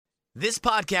This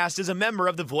podcast is a member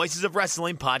of the Voices of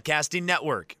Wrestling Podcasting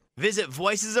Network. Visit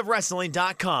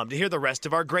voicesofwrestling.com to hear the rest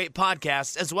of our great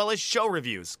podcasts, as well as show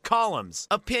reviews, columns,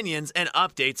 opinions, and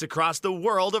updates across the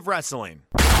world of wrestling.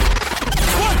 1,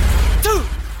 2,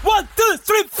 1, 2,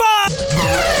 3, 4!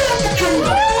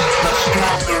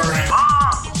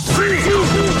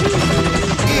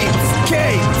 It's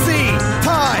KC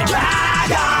time!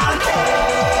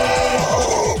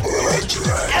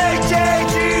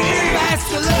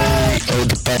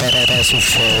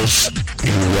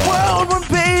 World one,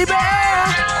 baby!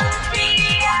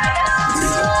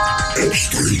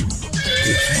 Extreme.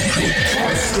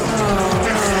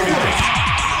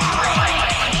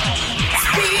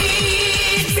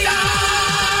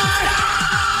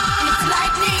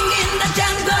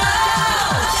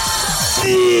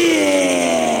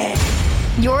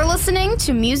 You're listening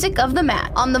to Music of the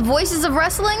Mat on the Voices of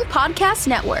Wrestling Podcast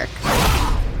Network.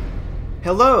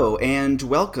 Hello, and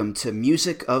welcome to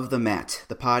Music of the Mat,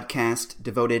 the podcast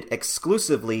devoted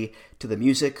exclusively to the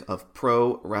music of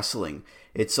pro wrestling.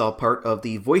 It's all part of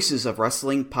the Voices of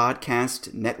Wrestling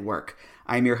Podcast Network.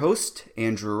 I'm your host,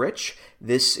 Andrew Rich.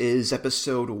 This is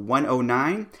episode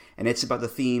 109, and it's about the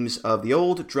themes of the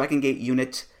old Dragon Gate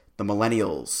unit, the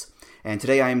Millennials. And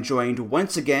today I am joined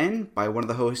once again by one of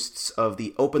the hosts of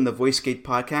the Open the Voice Gate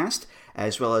podcast,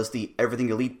 as well as the Everything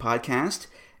Elite podcast.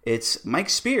 It's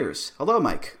Mike Spears. Hello,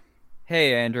 Mike.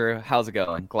 Hey, Andrew. How's it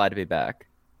going? Glad to be back.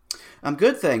 I'm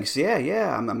good, thanks.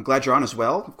 Yeah. I'm glad you're on as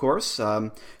well, of course.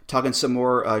 Talking some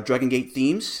more Dragon Gate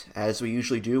themes, as we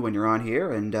usually do when you're on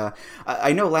here. And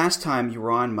I know last time you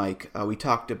were on, Mike, we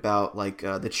talked about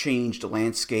the changed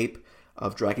landscape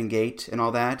of Dragon Gate and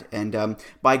all that. And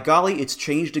by golly, it's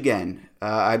changed again.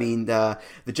 The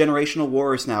generational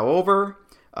war is now over.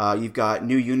 You've got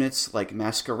new units like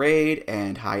Masquerade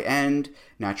and High End.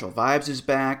 Natural Vibes is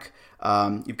back.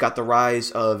 You've got the rise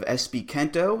of SB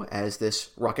Kento as this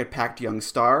rocket-packed young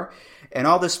star. And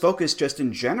all this focus just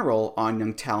in general on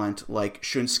young talent like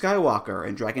Shun Skywalker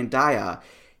and Dragon Dia,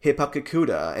 Hip Hop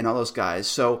Kikuta, and all those guys.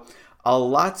 So a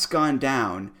lot's gone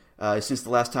down since the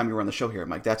last time you were on the show here,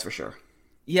 Mike, that's for sure.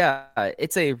 Yeah,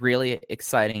 it's a really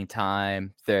exciting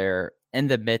time. They're in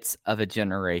the midst of a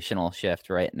generational shift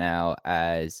right now,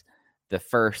 as the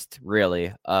first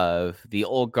really of the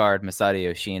old guard Masato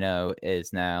Yoshino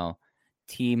is now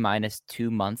T-minus 2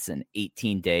 months and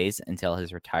 18 days until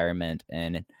his retirement.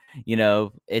 And,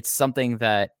 it's something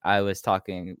that I was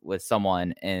talking with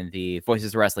someone in the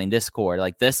Voices of Wrestling Discord.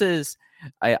 Like, this is,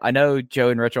 I know Joe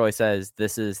and Rich always says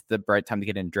this is the right time to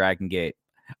get in Dragon Gate.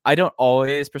 I don't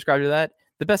always prescribe to that.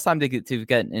 The best time to get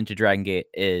into Dragon Gate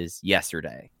is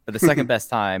yesterday, but the second best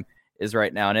time is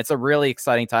right now. And it's a really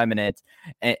exciting time in it.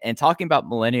 And talking about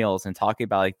millennials and talking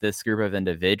about this group of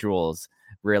individuals,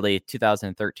 really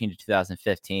 2013 to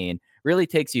 2015 really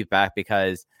takes you back,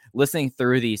 because listening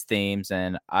through these themes,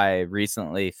 and I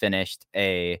recently finished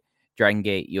a Dragon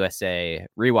Gate USA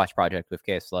rewatch project with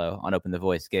KSLO on Open the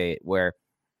Voice Gate, where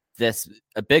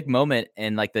a big moment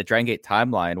in the Dragon Gate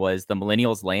timeline was the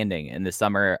millennials landing in the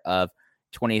summer of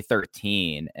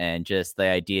 2013, and just the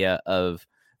idea of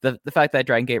the fact that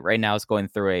Dragon Gate right now is going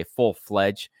through a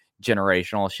full-fledged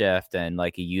generational shift and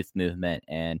a youth movement.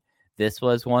 And this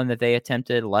was one that they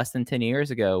attempted less than 10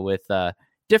 years ago with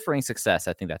differing success.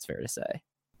 I think that's fair to say.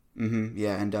 Mm-hmm,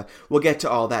 yeah, and we'll get to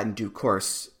all that in due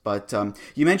course. But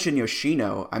you mentioned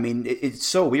Yoshino. I mean, it's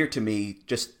so weird to me.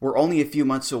 Just we're only a few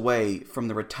months away from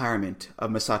the retirement of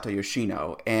Masato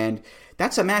Yoshino, and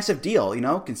that's a massive deal,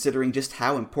 considering just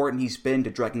how important he's been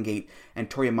to Dragon Gate and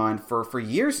Toryumon for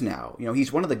years now.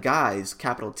 He's one of the guys,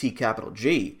 capital T, capital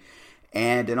G,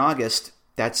 and in August,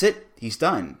 that's it. He's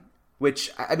done.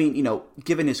 Which,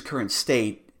 given his current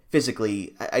state,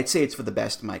 physically, I'd say it's for the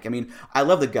best, Mike. I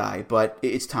love the guy, but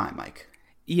it's time, Mike.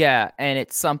 Yeah, and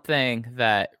it's something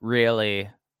that really,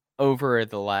 over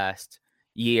the last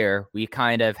year, we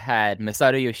kind of had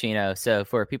Masato Yoshino. So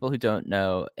for people who don't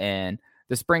know, in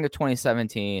the spring of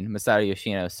 2017, Masato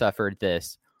Yoshino suffered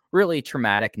this really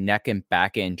traumatic neck and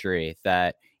back injury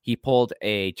that he pulled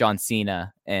a John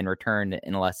Cena and returned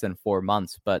in less than 4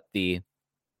 months. But the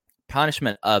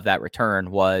punishment of that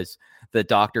return was the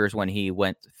doctors when he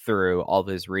went through all of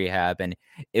his rehab. And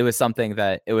it was something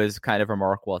that it was kind of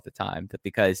remarkable at the time, that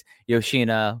because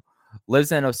Yoshino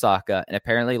lives in Osaka and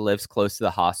apparently lives close to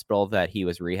the hospital that he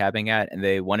was rehabbing at, and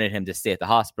they wanted him to stay at the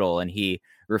hospital, and he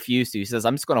refused to. He says,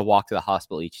 I'm just going to walk to the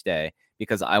hospital each day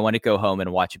because I want to go home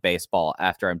and watch baseball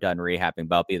after I'm done rehabbing,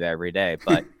 but I'll be there every day.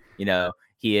 But,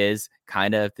 he is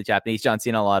kind of the Japanese John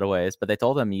Cena in a lot of ways, but they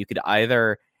told him you could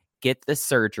either get the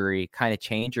surgery, kind of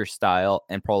change your style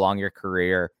and prolong your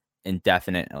career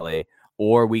indefinitely,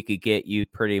 or we could get you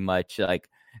pretty much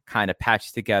kind of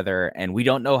patched together, and we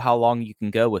don't know how long you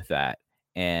can go with that.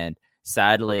 And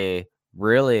sadly,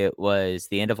 really, it was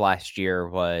the end of last year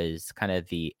was kind of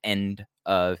the end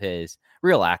of his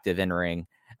real active in-ring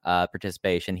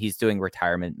participation. He's doing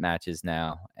retirement matches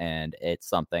now, and it's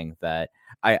something that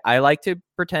I like to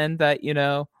pretend that,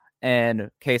 and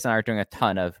Case and I are doing a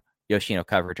ton of Yoshino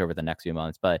coverage over the next few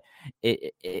months, but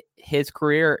his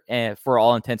career, for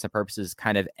all intents and purposes,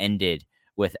 kind of ended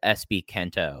with SB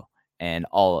Kento and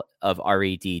all of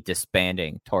RED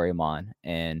disbanding Toryumon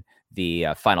and the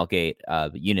Final Gate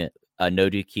unit, no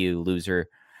DQ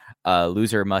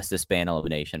loser must disband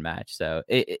elimination match. So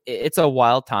it's a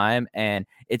wild time, and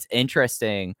it's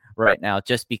interesting right now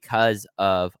just because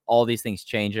of all these things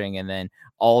changing, and then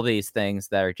all these things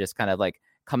that are just kind of like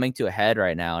coming to a head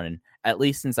right now. And at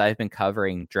least since I've been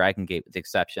covering Dragon Gate, with the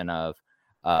exception of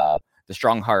the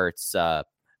Strong Hearts, the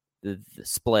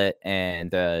split,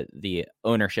 and the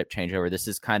ownership changeover, this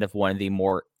is kind of one of the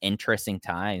more interesting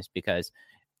times, because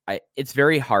it's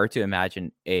very hard to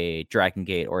imagine a Dragon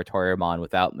Gate or a Toryumon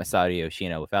without Masato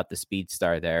Yoshino, without the speed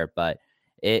star there. But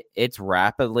it's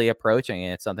rapidly approaching,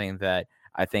 and it's something that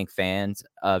I think fans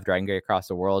of Dragon Gate across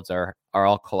the world are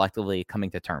all collectively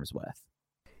coming to terms with.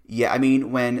 Yeah, I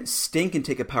mean, when Sting can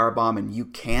take a powerbomb and you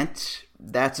can't,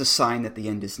 that's a sign that the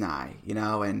end is nigh,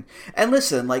 And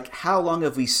listen, like, how long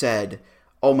have we said,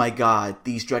 oh my God,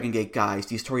 these Dragon Gate guys,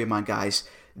 these Toryumon guys,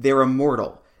 they're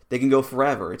immortal. They can go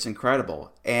forever. It's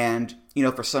incredible. And,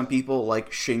 for some people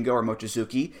like Shingo or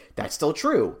Mochizuki, that's still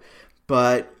true.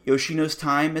 But Yoshino's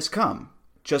time has come,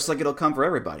 just like it'll come for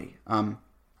everybody.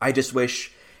 I just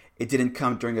wish it didn't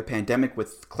come during a pandemic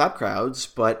with clap crowds,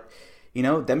 but,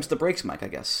 them's the breaks, Mike, I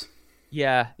guess.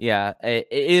 Yeah. It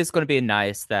is going to be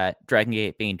nice that Dragon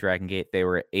Gate being Dragon Gate, they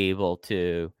were able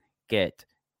to get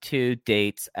 2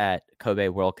 dates at Kobe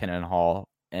World Cannon Hall,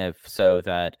 so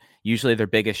that usually their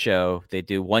biggest show, they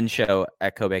do 1 show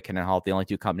at Kobe Cannon Hall. The only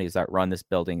 2 companies that run this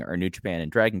building are New Japan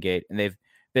and Dragon Gate, and they've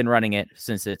been running it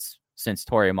since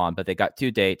Toryumon, but they got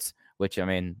 2 dates, which, I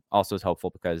mean, also is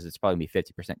hopeful because it's probably going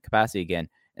to be 50% capacity again.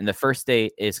 And the first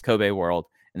date is Kobe World,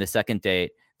 and the second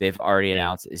date they've already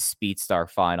announced is Speedstar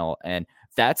Final. And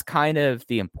that's kind of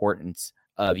the importance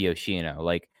of Yoshino.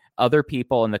 Like, other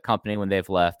people in the company, when they've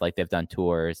left, like, they've done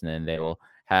tours, and then they will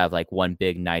have like one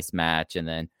big nice match, and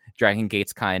then Dragon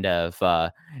Gate's kind of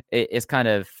is kind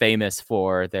of famous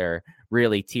for their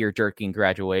really tear-jerking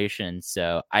graduation.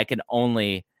 So I can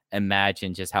only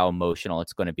imagine just how emotional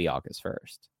it's going to be August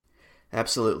 1st.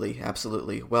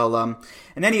 Absolutely. Well,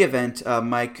 in any event,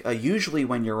 Mike, usually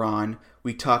when you're on,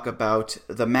 we talk about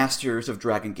the Masters of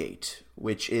Dragon Gate,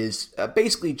 which is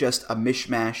basically just a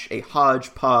mishmash, a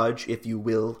hodgepodge, if you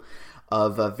will,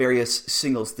 of various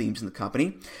singles themes in the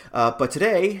company. But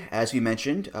today, as we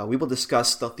mentioned, we will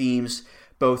discuss the themes,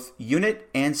 both unit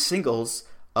and singles,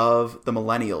 of the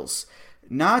Millennials.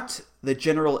 Not the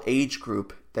general age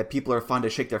group that people are fond to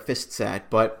shake their fists at,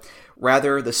 but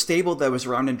rather the stable that was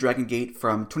around in Dragon Gate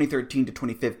from 2013 to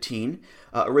 2015,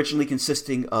 originally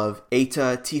consisting of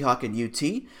Eita, T-Hawk, and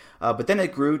UT, but then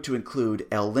it grew to include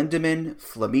El Lindaman,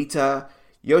 Flamita,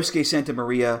 Yosuke Santa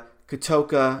Maria,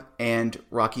 Kotoka, and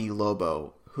Rocky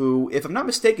Lobo, who, if I'm not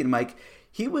mistaken, Mike,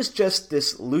 he was just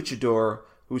this luchador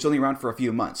who was only around for a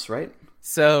few months, right?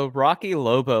 So Rocky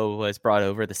Lobo was brought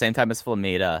over at the same time as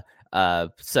Flamita.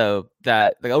 So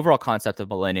that the overall concept of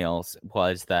Millennials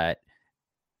was that,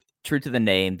 true to the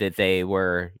name, that they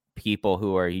were people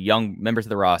who are young members of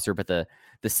the roster, but the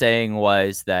saying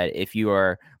was that if you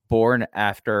are born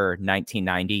after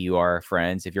 1990, you are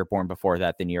friends. If you're born before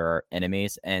that, then you're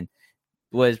enemies. And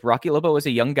Rocky Lobo was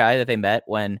a young guy that they met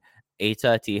when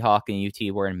Eita, T-Hawk, and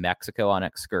UT were in Mexico on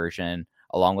excursion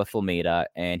along with Flamita,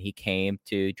 and he came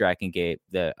to Dragon Gate.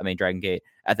 Dragon Gate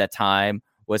at that time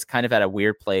was kind of at a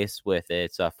weird place with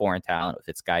its foreign talent, with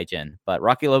its gaijin. But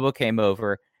Rocky Lobo came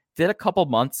over, did a couple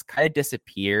months, kind of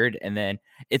disappeared, and then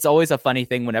it's always a funny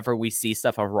thing whenever we see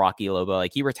stuff of Rocky Lobo.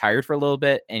 Like, he retired for a little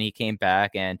bit, and he came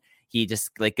back, and he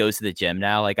just like goes to the gym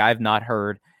now. Like, I've not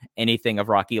heard anything of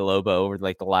Rocky Lobo over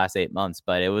like the last 8 months,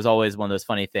 but it was always one of those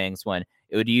funny things when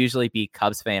it would usually be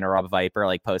Cubs fan or Rob Viper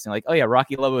like posting like, oh yeah,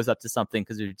 Rocky Lobo is up to something,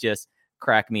 because it would just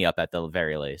crack me up at the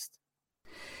very least.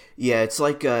 Yeah, it's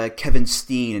like Kevin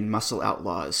Steen in Muscle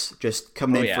Outlaws, just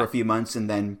coming in for a few months and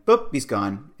then, boop, he's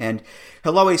gone. And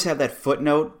he'll always have that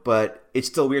footnote, but it's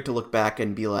still weird to look back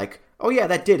and be like, oh yeah,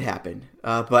 that did happen.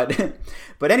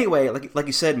 But anyway, like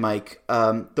you said, Mike,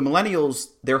 the Millennials,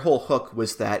 their whole hook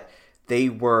was that they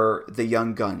were the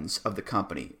young guns of the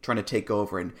company, trying to take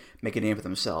over and make a name for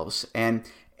themselves. And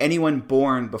anyone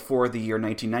born before the year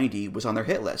 1990 was on their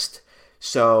hit list.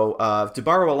 So to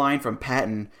borrow a line from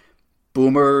Patton,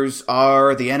 Boomers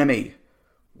are the enemy.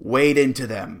 Wade into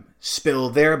them, spill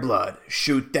their blood,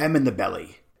 shoot them in the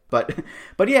belly. But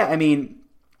yeah, I mean,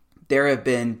 there have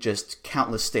been just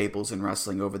countless staples in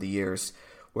wrestling over the years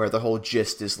where the whole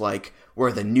gist is like,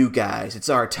 we're the new guys, it's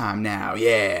our time now,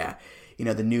 yeah. You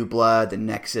know, the new blood, the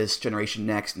Nexus, Generation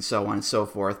Next, and so on and so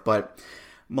forth. But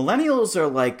millennials are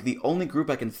like the only group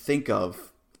I can think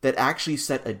of that actually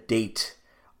set a date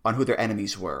on who their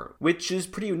enemies were, which is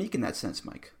pretty unique in that sense,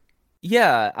 Mike.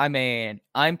 Yeah, I mean,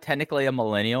 I'm technically a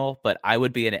millennial, but I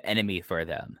would be an enemy for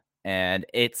them. And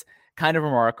it's kind of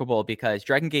remarkable because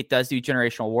Dragon Gate does do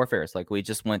generational warfares. Like, we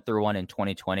just went through one in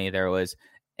 2020. There was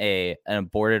an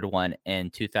aborted one in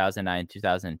 2009,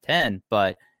 2010,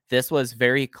 but this was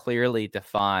very clearly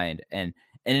defined. And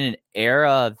in an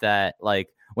era that, like,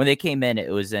 when they came in, it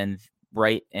was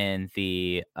right in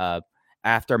the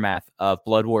aftermath of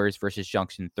Blood Warriors versus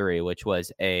Junction 3, which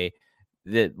was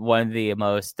one of the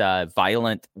most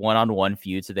violent one-on-one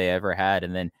feuds that they ever had.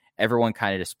 And then everyone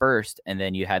kind of dispersed. And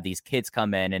then you had these kids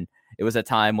come in, and it was a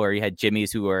time where you had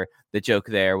Jimmys who were, the joke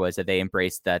there was that they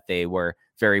embraced that they were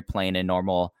very plain and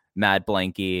normal. Mad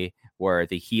Blanky were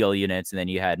the heel units. And then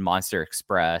you had Monster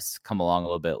Express come along a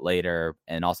little bit later.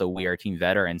 And also We Are Team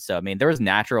Veterans. So, I mean, there was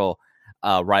natural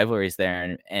rivalries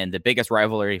there, and the biggest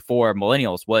rivalry for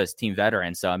millennials was Team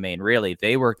Veterans. So, I mean, really,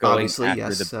 they were going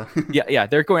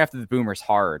they're going after the boomers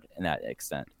hard in that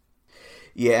extent.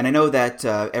 Yeah, and I know that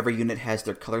every unit has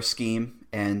their color scheme,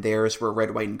 and theirs were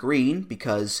red, white, and green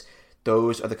because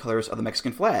those are the colors of the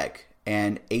Mexican flag.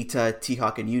 And ETA,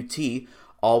 T-Hawk, and UT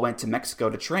all went to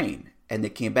Mexico to train, and they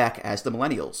came back as the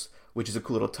millennials, which is a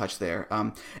cool little touch there.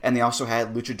 And they also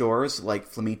had luchadors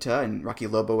like Flamita and Rocky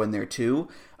Lobo in there too.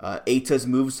 ETA's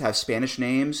moves have Spanish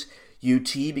names.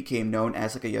 UT became known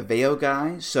as like a Llaveo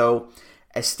guy. So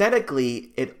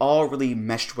aesthetically, it all really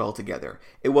meshed well together.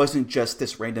 It wasn't just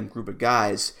this random group of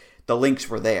guys. The links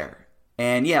were there.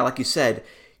 And yeah, like you said,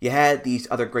 you had these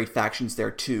other great factions there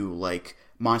too, like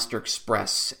Monster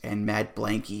Express and Mad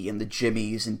Blanky and the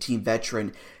Jimmys and Team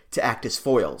Veteran to act as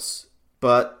foils.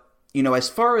 But, you know, as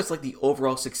far as like the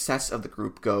overall success of the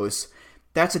group goes,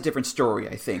 that's a different story,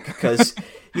 I think, because,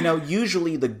 you know,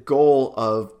 usually the goal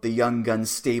of the Young Guns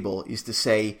stable is to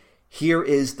say, here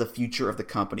is the future of the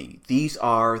company. These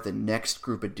are the next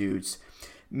group of dudes.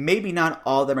 Maybe not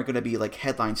all of them are going to be like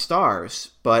headline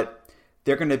stars, but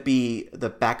they're going to be the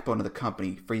backbone of the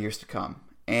company for years to come.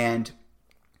 And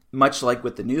much like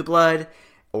with the New Blood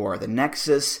or the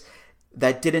Nexus,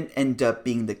 that didn't end up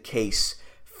being the case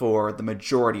for the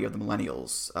majority of the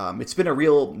millennials. It's been a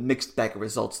real mixed bag of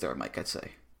results there, Mike, I'd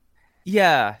say.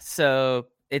 Yeah, so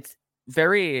it's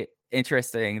very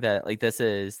interesting that like this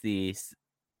is the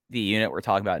unit we're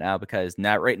talking about now, because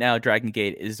right now Dragon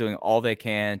Gate is doing all they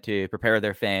can to prepare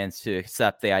their fans to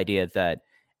accept the idea that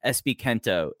SB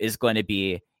Kento is going to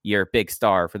be your big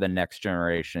star for the next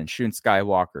generation. Shun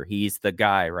Skywalker, he's the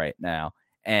guy right now.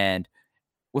 And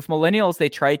with millennials, they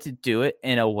tried to do it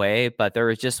in a way, but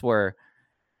there were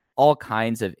all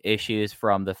kinds of issues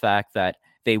from the fact that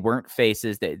they weren't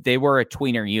faces. They were a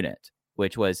tweener unit,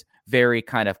 which was very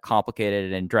kind of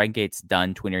complicated. And Dragon Gate's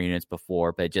done tweener units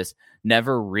before, but it just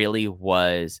never really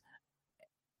was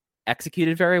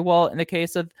executed very well in the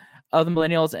case of the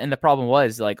millennials. And the problem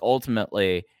was, like,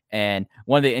 ultimately, and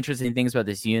one of the interesting things about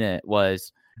this unit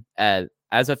was, as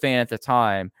a fan at the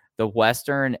time, the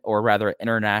Western, or rather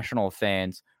international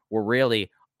fans, were really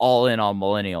all in on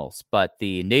millennials, but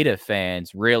the native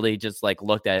fans really just like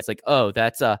looked at it. It's like, oh,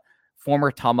 that's a former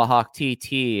Tomahawk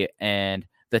TT and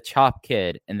the Chop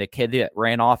Kid and the kid that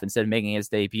ran off instead of making his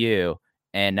debut,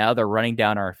 and now they're running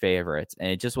down our favorites. And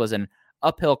it just was an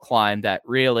uphill climb that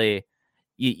really,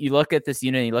 you look at this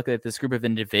unit, you look at this group of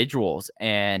individuals,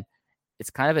 and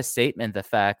it's kind of a statement, the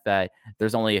fact that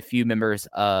there's only a few members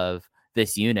of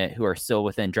this unit who are still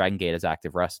within Dragon Gate as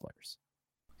active wrestlers.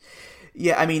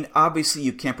 Yeah, I mean, obviously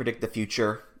you can't predict the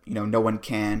future. You know, no one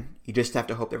can. You just have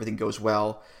to hope everything goes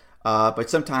well. But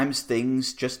sometimes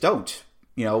things just don't.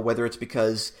 You know, whether it's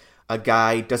because a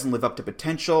guy doesn't live up to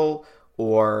potential,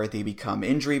 or they become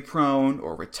injury prone,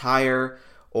 or retire,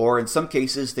 or in some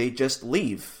cases they just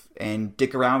leave and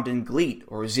dick around in GLEAT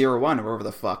or 0-1 or whatever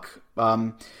the fuck.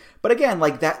 But again,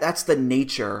 like that's the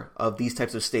nature of these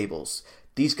types of stables.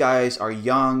 These guys are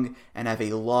young and have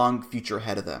a long future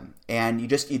ahead of them. And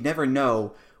you never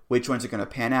know which ones are going to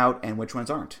pan out and which ones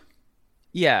aren't.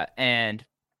 Yeah, and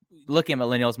looking at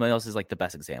millennials is like the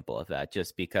best example of that,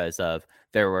 just because of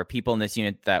there were people in this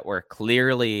unit that were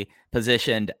clearly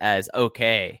positioned as,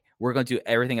 okay, we're going to do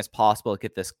everything as possible to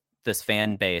get this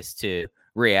fan base to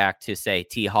react to, say,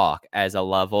 T-Hawk as a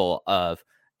level of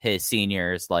his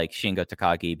seniors like Shingo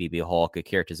Takagi, BB Hulk,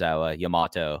 Akira Tozawa,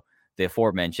 Yamato, the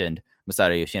aforementioned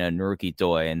Masato Yoshino, Naruki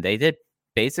Doi, and they did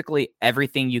basically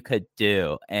everything you could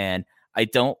do. And I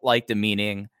don't like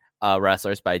demeaning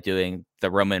wrestlers by doing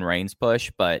the Roman Reigns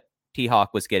push, but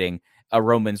T-Hawk was getting a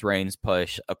Roman Reigns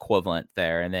push equivalent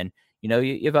there. And then,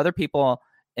 you have other people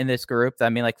in this group that, I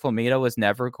mean, like Flamita was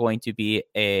never going to be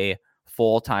a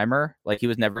full-timer. Like, he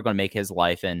was never going to make his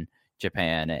life in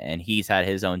Japan, and he's had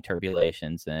his own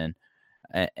turbulations,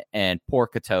 and poor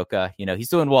Kotoka, he's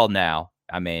doing well now.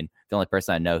 I mean, the only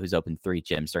person I know who's opened 3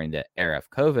 gyms during the era of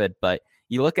COVID, but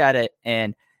you look at it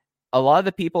and a lot of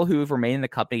the people who've remained in the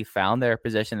company found their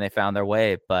position, they found their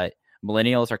way, but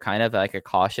millennials are kind of like a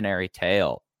cautionary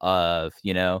tale of,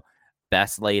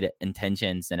 best laid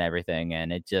intentions and everything.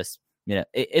 And it just,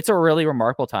 it's a really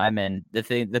remarkable time. And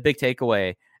the big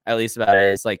takeaway, at least about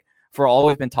it, is like, for all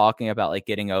we've been talking about, like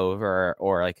getting over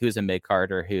or like who's a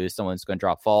mid-card or who's someone's going to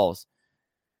drop falls,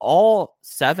 all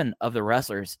 7 of the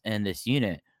wrestlers in this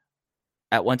unit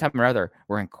at one time or other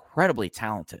were incredibly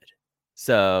talented.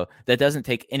 So that doesn't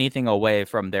take anything away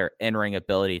from their in-ring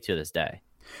ability to this day.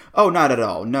 Oh, not at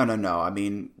all. No. I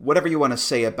mean, whatever you want to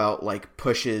say about like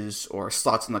pushes or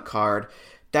slots on the card,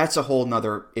 that's a whole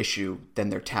nother issue than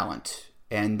their talent.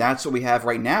 And that's what we have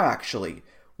right now, actually,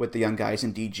 with the young guys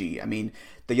in DG. I mean,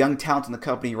 the young talent in the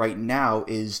company right now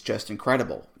is just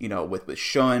incredible. With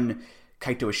Shun,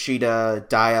 Kaito Ishida,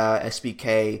 Daya,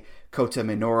 SBK, Kota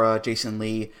Minoura, Jason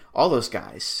Lee, all those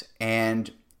guys.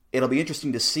 And it'll be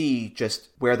interesting to see just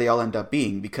where they all end up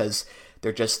being because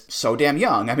they're just so damn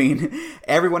young. I mean,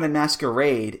 everyone in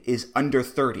Masquerade is under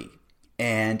 30.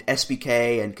 And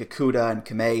SBK and Kakuta and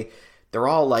Kamei, they're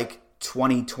all like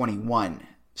 20, 21.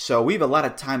 So we have a lot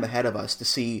of time ahead of us to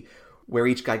see where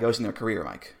each guy goes in their career,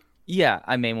 Mike. Yeah,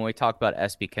 I mean, when we talk about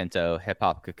SB Kento, Hip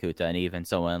Hop Kakuta, and even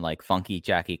someone like Funky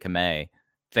Jackie Kamei,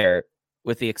 they're,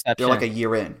 with the exception... They're like a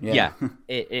year in. Yeah.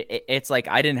 It's like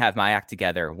I didn't have my act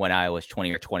together when I was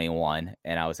 20 or 21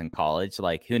 and I was in college.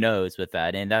 Like, who knows with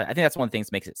that? And I think that's one of the things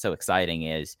that makes it so exciting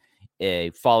is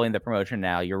following the promotion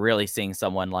now, you're really seeing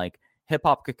someone like Hip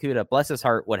Hop Kakuta. Bless his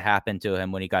heart, what happened to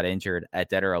him when he got injured at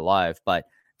Dead or Alive. But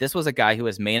this was a guy who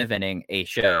was main eventing a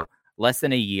show less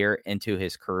than a year into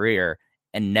his career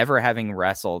and never having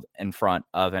wrestled in front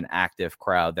of an active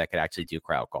crowd that could actually do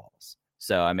crowd calls.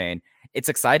 So, I mean, it's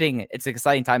exciting. It's an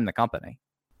exciting time in the company.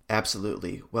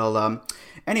 Absolutely. Well,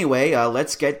 anyway,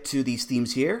 let's get to these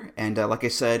themes here. And like I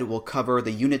said, we'll cover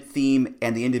the unit theme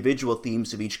and the individual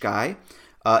themes of each guy,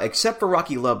 except for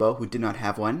Rocky Lobo, who did not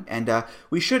have one. And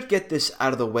we should get this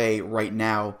out of the way right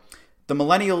now. The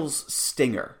Millennials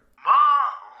Stinger.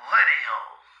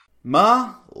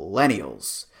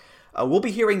 Millennials. We'll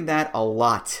be hearing that a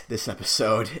lot this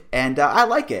episode, and I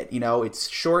like it. It's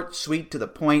short, sweet, to the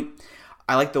point.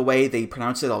 I like the way they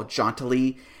pronounce it all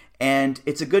jauntily, and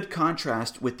it's a good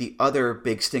contrast with the other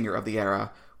big stinger of the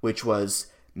era, which was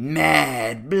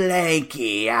Mad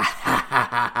Blanky.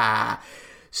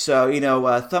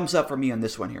 So, thumbs up for me on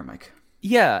this one here, Mike.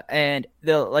 Yeah, and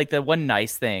the one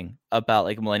nice thing about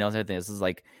like Millennials and things is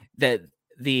like that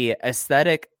the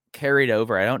aesthetic carried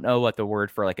over. I don't know what the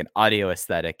word for like an audio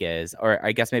aesthetic is, or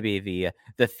I guess maybe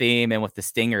the theme and with the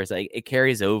stingers, like it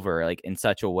carries over like in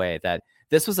such a way that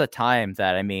this was a time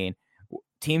that, I mean,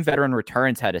 Team Veteran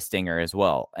Returns had a stinger as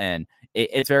well, and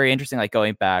it's very interesting. Like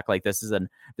going back, like this is one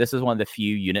of the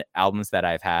few unit albums that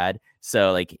I've had.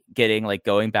 So like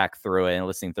going back through it and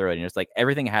listening through it, and it's like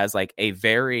everything has like a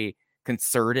very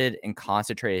concerted and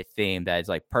concentrated theme that is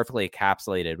like perfectly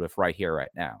encapsulated with Right Here,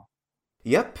 Right Now.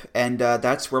 Yep, and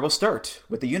that's where we'll start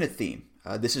with the unit theme.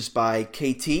 This is by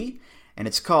KT, and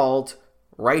it's called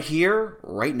Right Here,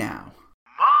 Right Now.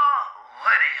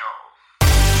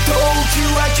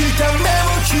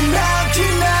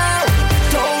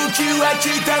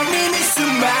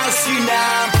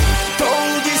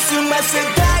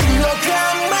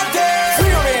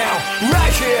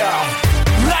 Right here,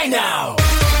 right now.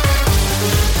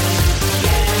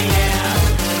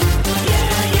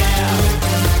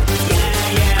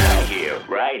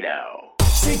 Right now.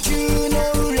 地球の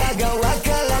裏側か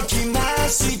ら来ま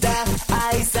した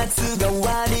挨拶代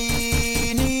わり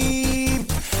に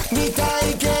未体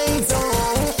験ゾ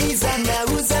ーンいざな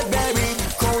うぜベビー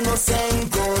この先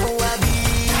行はビ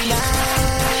ーナー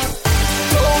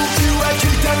東京は来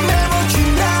た目もキ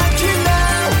ラキラ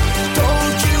東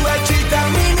京は来た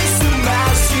耳すま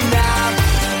しな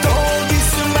研ぎ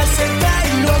澄ませたい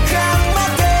のかま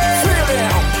で Feeling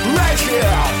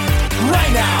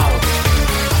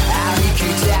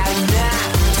right here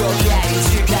right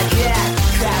now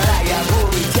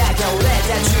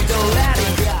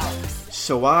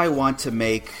So I want to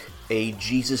make a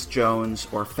Jesus Jones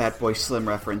or Fatboy Slim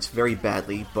reference very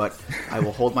badly, but I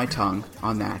will hold my tongue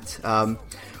on that.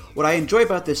 What I enjoy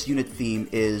about this unit theme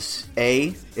is,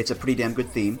 A, it's a pretty damn good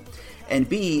theme, and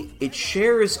B, it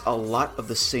shares a lot of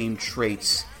the same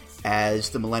traits as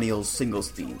the Millennials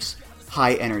singles themes.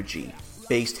 High energy,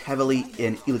 based heavily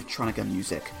in electronica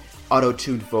music,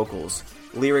 auto-tuned vocals,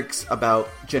 lyrics about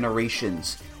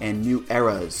generations and new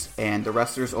eras, and the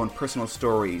wrestlers' own personal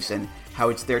stories and how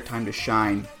it's their time to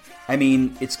shine. I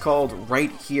mean, it's called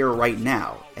Right Here, Right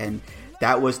Now, and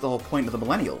that was the whole point of the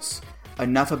Millennials.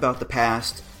 Enough about the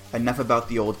past, enough about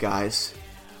the old guys.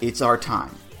 It's our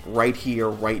time. Right here,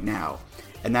 right now.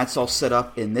 And that's all set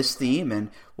up in this theme, and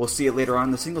we'll see it later on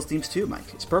in the singles themes too,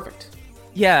 Mike. It's perfect.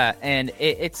 Yeah, and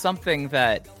it's something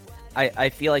that I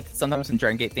feel like sometimes in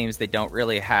Dragon Gate themes, they don't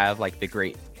really have like the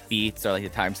great beats or like the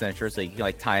time signatures, so you can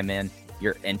like time in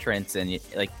your entrance and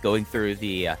like going through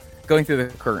the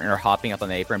curtain or hopping up on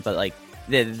the apron. But like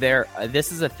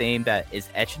this is a theme that is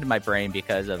etched into my brain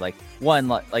because of like one,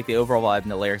 like the overall vibe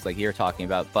and the lyrics like you're talking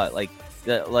about, but like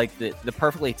the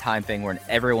perfectly timed thing when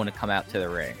everyone would come out to the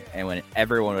ring and when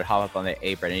everyone would hop up on the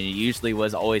apron, and it usually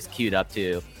was always queued up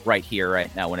to Right Here,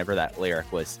 Right Now whenever that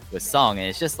lyric was sung. And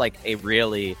it's just like a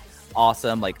really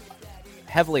awesome, like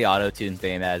heavily auto-tuned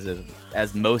theme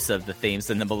as most of the themes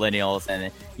in the Millennials.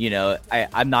 And you know,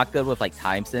 I'm not good with like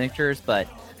time signatures, but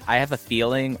I have a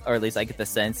feeling, or at least I get the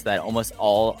sense, that almost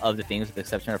all of the themes, with the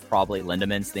exception of probably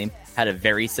Lindemann's theme, had a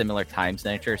very similar time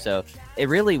signature. So it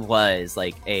really was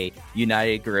like a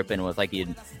united group, and with like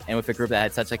with a group that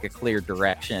had such like a clear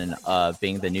direction of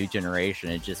being the new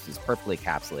generation, it just is perfectly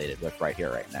encapsulated with Right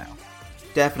Here, Right Now.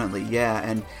 Definitely, yeah.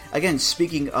 And again,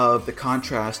 speaking of the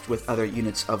contrast with other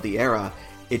units of the era,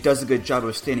 it does a good job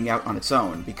of standing out on its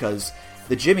own, because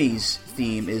the Jimmy's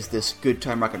theme is this good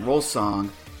time rock and roll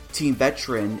song. Team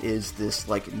Veteran is this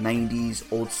like 90s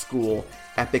old school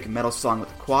epic metal song with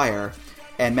a choir,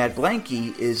 and Mad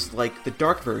Blanky is like the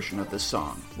dark version of this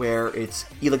song, where it's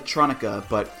electronica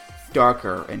but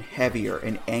darker and heavier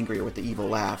and angrier with the evil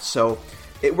laugh. So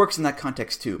it works in that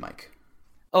context too, Mike.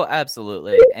 Oh,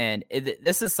 absolutely. And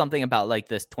this is something about like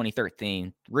this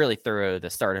 2013, really through the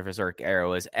start of Berserk era,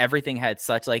 was everything had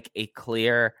such like a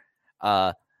clear,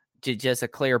 just a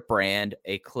clear brand,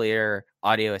 a clear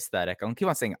audio aesthetic. I'm gonna keep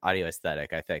on saying audio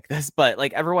aesthetic, I think this, but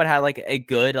like everyone had like a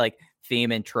good like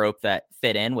theme and trope that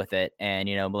fit in with it. And,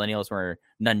 you know, Millennials were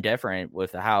none different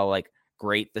with how like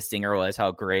great the singer was,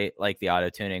 how great like the auto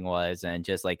tuning was, and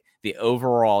just like the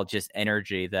overall just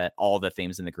energy that all the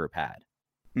themes in the group had.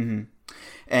 Mm-hmm.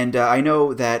 And I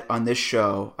know that on this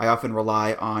show, I often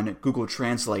rely on Google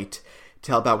Translate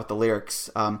to help out with the lyrics.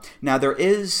 Now, there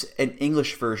is an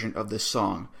English version of this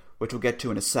song, which we'll get to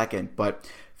in a second, but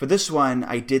for this one,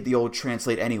 I did the old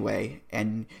translate anyway,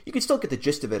 and you can still get the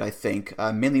gist of it, I think,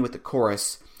 mainly with the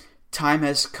chorus. Time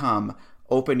has come,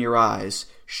 open your eyes,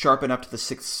 sharpen up to the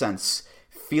sixth sense,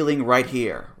 feeling right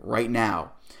here, right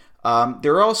now.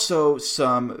 There are also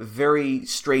some very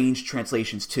strange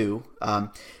translations, too.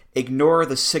 Ignore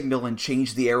the signal and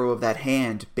change the arrow of that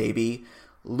hand, baby.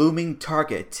 Looming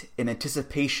target in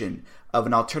anticipation of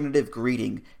an alternative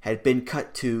greeting had been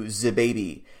cut to the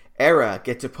baby. Era,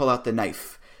 get to pull out the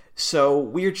knife. So,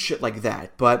 weird shit like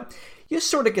that. But you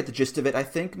sort of get the gist of it, I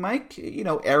think, Mike. You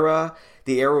know, era,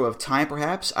 the arrow of time,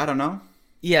 perhaps? I don't know.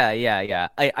 Yeah.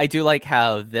 I do like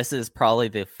how this is probably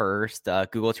the first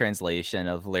Google translation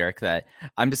of lyric that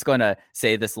I'm just going to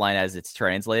say this line as it's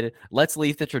translated. Let's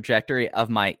leave the trajectory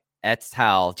of my et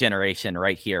al. Generation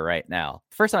right here, right now.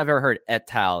 First time I've ever heard et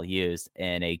al. Used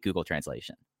in a Google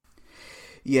translation.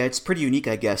 Yeah, it's pretty unique,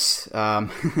 I guess.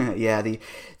 Yeah, the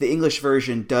English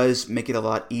version does make it a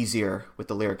lot easier with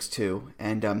the lyrics, too.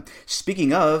 And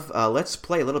speaking of, let's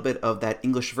play a little bit of that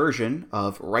English version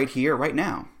of Right Here, Right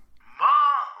Now.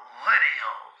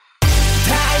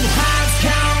 Time has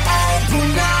come,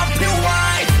 open up your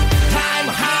eyes. Time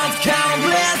has come,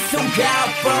 let's look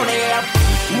out for it.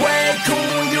 Wake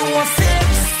up your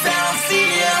sixth sense,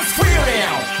 is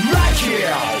feeling right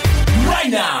here, right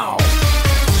now.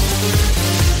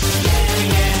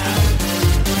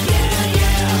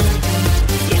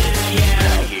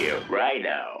 Right here, right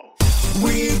now.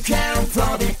 We came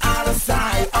from the other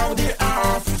side of the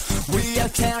earth. We are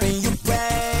telling you, baby.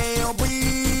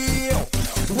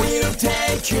 We'll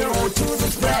take you to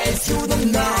this place you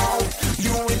don't know.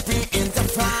 You will be in the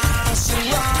fast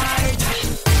right.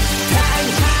 Time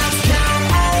has come,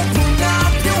 open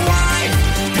up your eyes.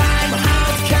 Time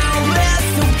has come, let's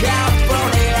look out for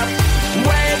it.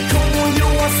 Wake up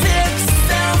your sixth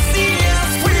sense,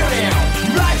 is feeling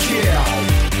right here,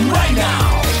 right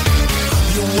now.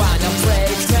 You wanna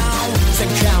break down,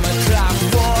 then come and clap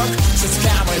work, just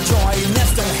come and join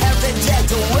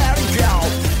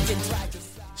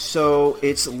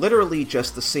it's literally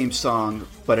just the same song,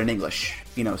 but in English.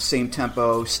 You know, same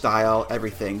tempo, style,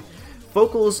 everything.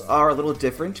 Vocals are a little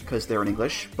different because they're in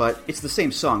English, but it's the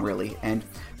same song, really. And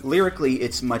lyrically,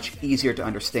 it's much easier to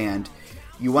understand.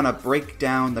 You want to break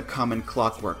down the common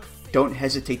clockwork. Don't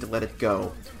hesitate to let it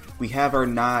go. We have our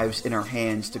knives in our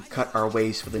hands to cut our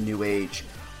ways for the new age.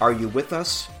 Are you with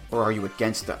us, or are you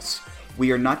against us?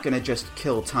 We are not going to just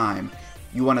kill time.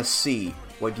 You want to see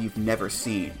what you've never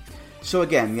seen. So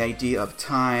again, the idea of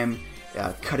time,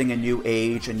 cutting a new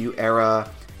age, a new era,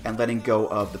 and letting go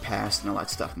of the past and all that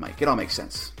stuff, Mike. It all makes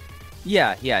sense.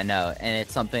 Yeah, no, and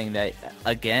it's something that,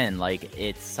 again, like,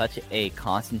 it's such a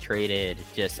concentrated,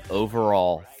 just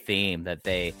overall theme that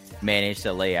they managed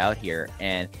to lay out here,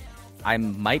 and I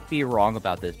might be wrong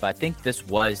about this, but I think this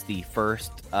was the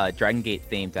first Dragon Gate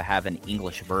theme to have an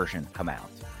English version come out.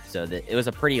 So it was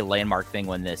a pretty landmark thing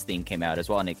when this theme came out as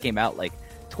well, and it came out, like,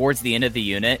 towards the end of the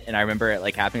unit, and I remember it,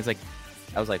 like, happening. It's like,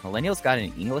 I was like, Millennials got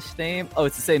an English theme? Oh,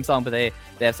 it's the same song, but they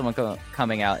have someone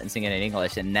coming out and singing in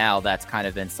English, and now that's kind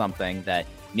of been something that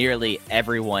nearly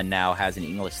everyone now has an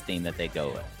English theme that they go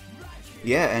with.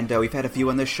 Yeah, and we've had a few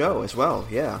on this show as well,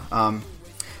 yeah.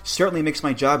 Certainly makes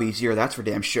my job easier, that's for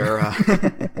damn sure.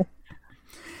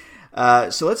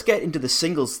 So let's get into the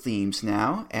singles themes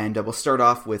now, and we'll start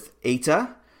off with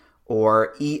Eita,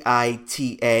 or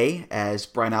E-I-T-A, as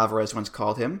Brian Alvarez once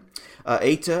called him.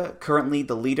 Eita, currently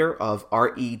the leader of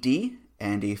R.E.D.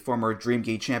 and a former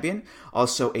Dreamgate champion,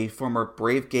 also a former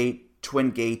Bravegate, Twin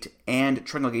Gate, and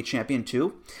Triangle Gate champion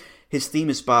too. His theme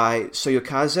is by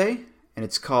Soyokaze, and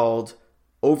it's called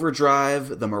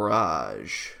Overdrive the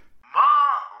Mirage.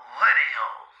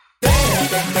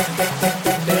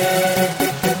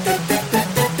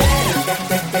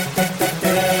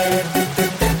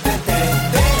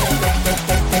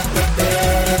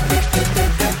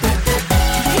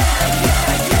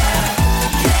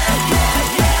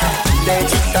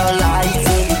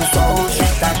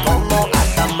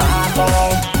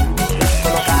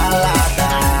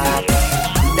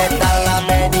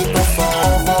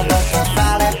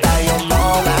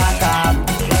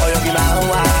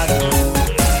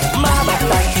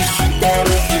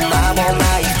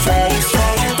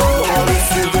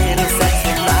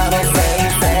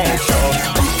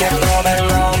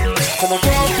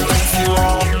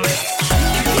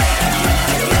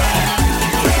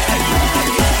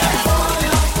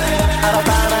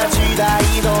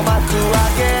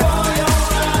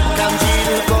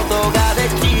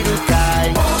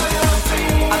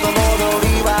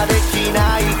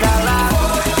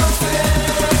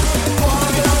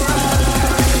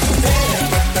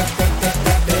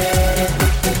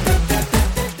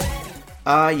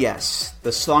 Yes,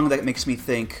 the song that makes me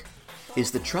think,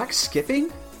 is the track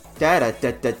skipping? Oh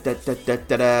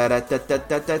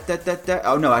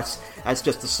no, that's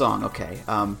just the song, okay.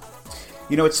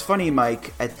 You know, it's funny,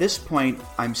 Mike, at this point,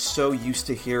 I'm so used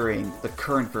to hearing the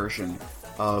current version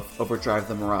of Overdrive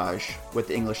the Mirage with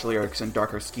the English lyrics and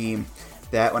darker scheme,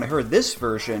 that when I heard this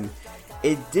version,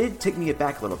 it did take me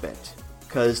aback a little bit,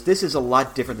 because this is a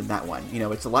lot different than that one. You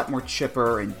know, it's a lot more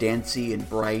chipper and dancey and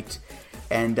bright,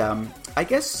 and I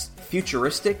guess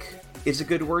futuristic is a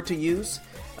good word to use,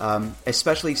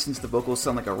 especially since the vocals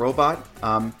sound like a robot.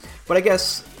 But I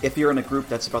guess if you're in a group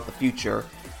that's about the future,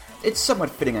 it's somewhat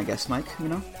fitting, I guess, Mike, you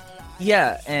know?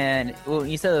 Yeah, and when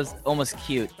you said it was almost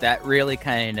cute, that really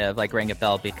kind of like rang a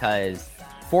bell, because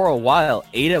for a while,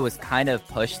 Eita was kind of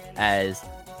pushed as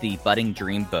the budding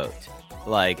dreamboat.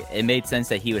 Like, it made sense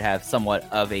that he would have somewhat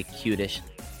of a cutish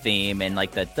theme, and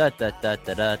like the da da da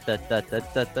da da da da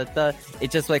da da da.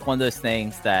 It's just like one of those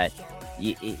things that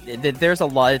there's a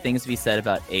lot of things to be said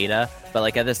about Eita, but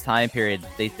like at this time period,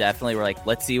 they definitely were like,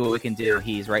 let's see what we can do.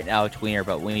 He's right now a tweener,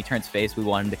 but when he turns face, we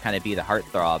want him to kind of be the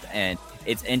heartthrob. And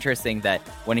it's interesting that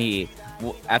when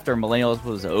after Millennials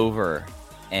was over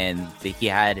and he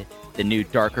had the new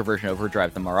darker version of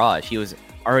Overdrive the Mirage, he was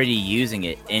already using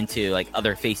it into like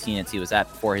other face units he was at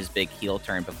before his big heel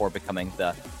turn, before becoming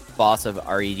the boss of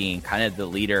R.E.D. and kind of the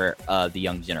leader of the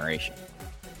young generation.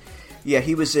 Yeah,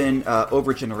 he was in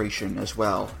Overgeneration as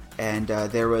well, and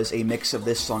there was a mix of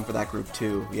this song for that group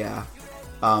too, yeah.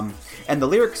 And the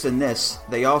lyrics in this,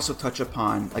 they also touch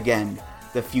upon, again,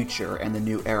 the future and the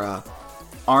new era.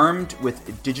 Armed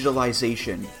with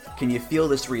digitalization, can you feel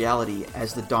this reality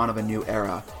as the dawn of a new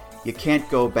era? You can't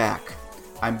go back.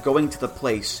 I'm going to the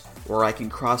place where I can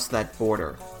cross that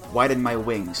border, widen my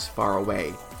wings far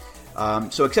away.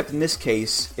 So except in this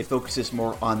case, it focuses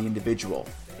more on the individual.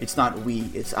 It's not we,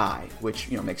 it's I, which,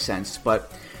 you know, makes sense.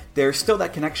 But there's still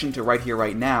that connection to Right Here,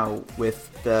 Right Now with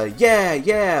the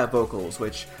yeah vocals,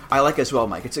 which I like as well,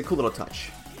 Mike. It's a cool little touch.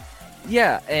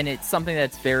 Yeah, and it's something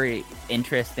that's very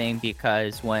interesting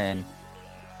because when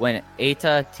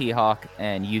Eita, T-Hawk,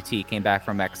 and UT came back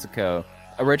from Mexico,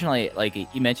 originally, like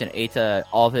you mentioned, Eita,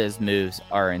 all of his moves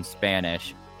are in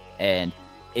Spanish, and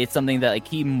it's something that like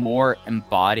he more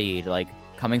embodied, like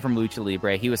coming from Lucha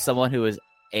Libre. He was someone who was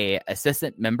a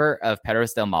assistant member of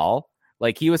Perros del Mal.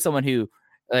 Like he was someone who,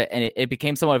 and it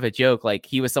became somewhat of a joke. Like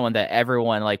he was someone that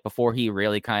everyone, like before he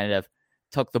really kind of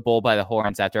took the bull by the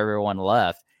horns after everyone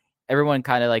left, everyone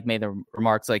kind of like made the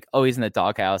remarks like, oh, he's in the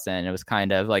doghouse. And it was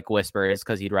kind of like whispers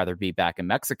because he'd rather be back in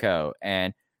Mexico.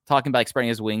 And talking about like spreading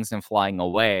his wings and flying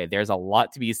away, there's a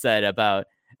lot to be said about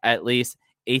at least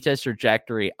Eita's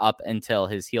trajectory up until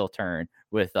his heel turn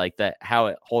with like how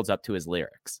it holds up to his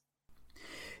lyrics.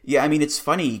 Yeah, I mean, it's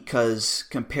funny because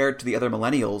compared to the other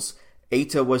millennials,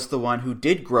 Eita was the one who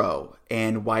did grow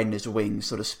and widen his wings,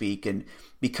 so to speak, and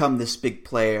become this big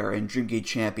player and Dreamgate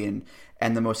champion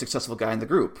and the most successful guy in the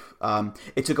group.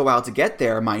 It took a while to get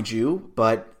there, mind you,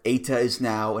 but Eita is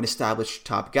now an established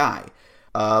top guy,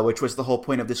 which was the whole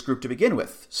point of this group to begin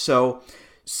with. So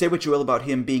say what you will about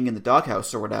him being in the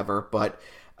doghouse or whatever, but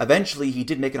eventually he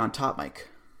did make it on top, Mike.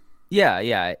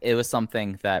 Yeah. It was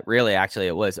something that really, actually,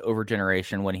 it was Over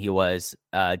Generation when he was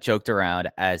joked around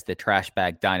as the trash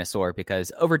bag dinosaur,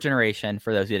 because Over Generation,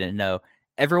 for those who didn't know,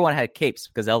 everyone had capes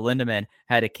because El Lindemann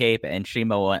had a cape and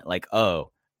Shima went like,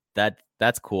 oh,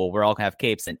 that's cool. We're all gonna have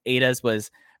capes. And Eita's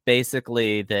was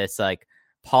basically this like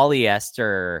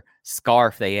polyester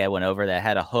scarf that he had went over that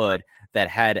had a hood that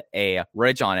had a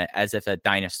ridge on it as if a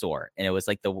dinosaur. And it was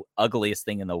like the ugliest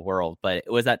thing in the world. But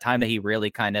it was that time that he really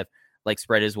kind of like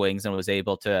spread his wings and was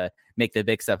able to make the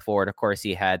big step forward. Of course,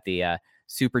 he had the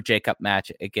Super J-Cup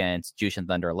match against Jushin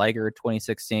Thunder Liger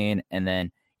 2016. And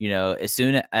then, as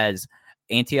soon as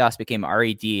Antios became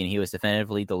RED and he was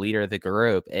definitively the leader of the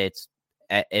group, it's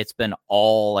been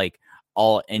all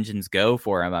engines go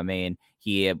for him. I mean,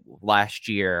 he last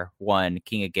year won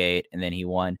King of Gate, and then he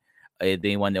won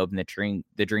the Open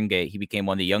the Dream Gate. He became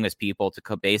one of the youngest people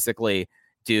to basically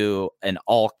do an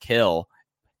all kill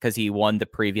because he won the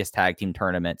previous tag team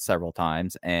tournament several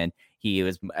times. And he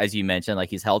was, as you mentioned,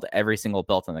 like he's held every single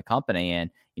belt in the company.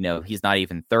 And, he's not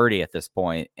even 30 at this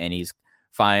point, and he's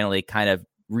finally kind of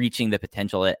reaching the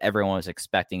potential that everyone was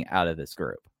expecting out of this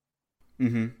group.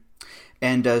 Mm-hmm.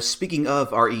 And speaking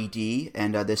of RED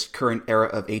and this current era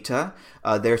of Eita,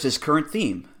 there's his current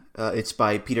theme. It's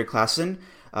by Peter Klassen.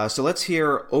 So let's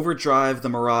hear Overdrive the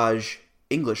Mirage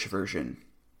English version.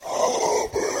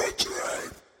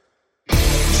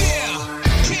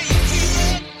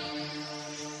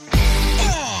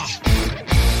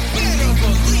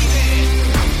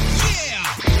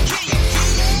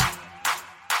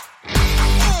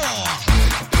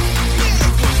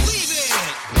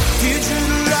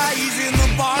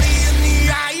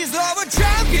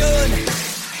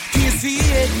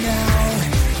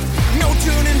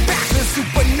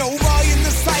 Supernova in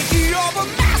the psyche of a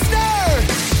master.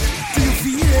 Do you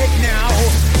feel it now?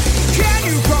 Can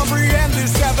you comprehend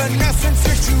this evanescent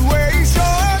situation?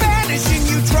 Vanishing,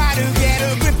 you try to get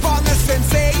a grip on the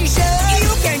sensation.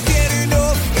 You can't get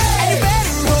enough, and you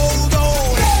better hold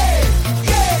on.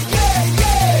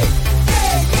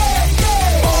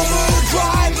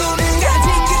 Overdrive, gotta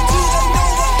take it to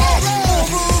another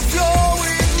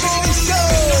overflowing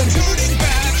motion.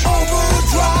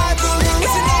 Overdrive,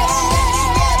 it's an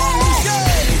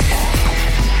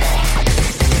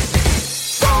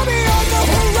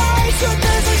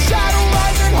there's a shadow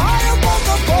rising high above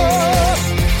the bar.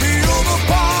 Feel the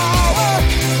power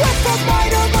with the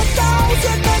might of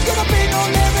 1,000. There's gonna be no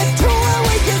limit to where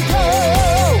we can go.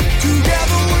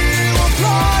 Together we will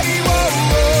fly.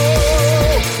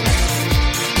 Whoa.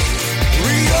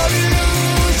 Real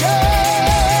illusion.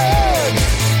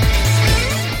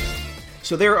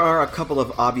 So there are a couple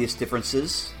of obvious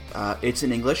differences. It's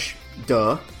in English,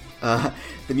 duh.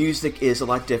 The music is a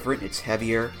lot different. It's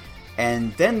heavier.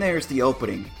 And then there's the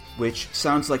opening, which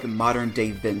sounds like modern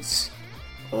day Vince.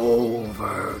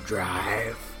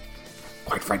 Overdrive.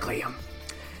 Quite frankly, I'm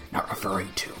not referring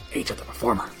to Eita the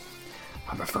performer.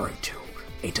 I'm referring to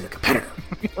Eita the competitor.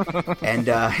 And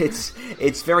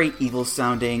it's very evil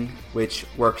sounding, which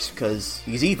works because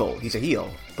he's evil. He's a heel.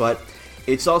 But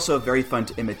it's also very fun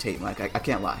to imitate, Mike. I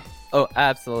can't lie. Oh,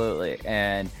 absolutely.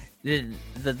 And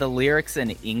the lyrics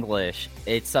in English,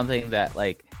 it's something that,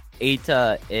 like,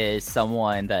 Eita is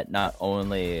someone that not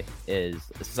only is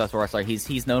a successful wrestler,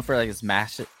 he's known for like his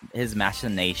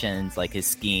machinations, like his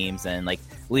schemes, and like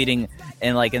leading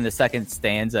and like in the second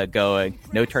stanza going,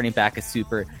 no turning back a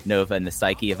supernova in the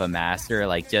psyche of a master.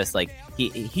 Like just like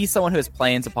he's someone who has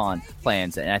plans upon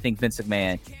plans, and I think Vince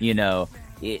McMahon,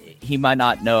 he might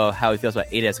not know how he feels about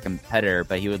Eita as a competitor,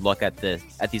 but he would look at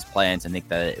these plans and think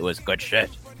that it was good shit.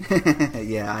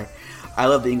 Yeah, I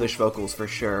love the English vocals for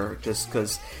sure, just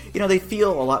because, they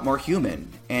feel a lot more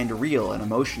human and real and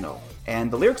emotional.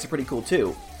 And the lyrics are pretty cool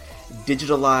too.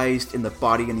 Digitalized in the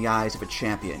body and the eyes of a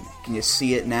champion. Can you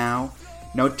see it now?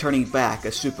 No turning back, a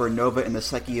supernova in the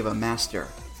psyche of a master.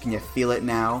 Can you feel it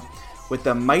now? With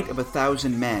the might of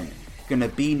 1,000 men, gonna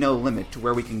be no limit to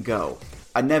where we can go.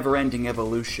 A never-ending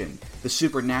evolution, the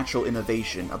supernatural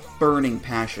innovation, a burning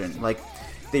passion. Like,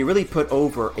 they really put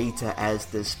over Eita as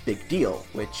this big deal,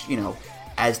 which,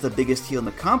 as the biggest heel in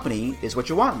the company is what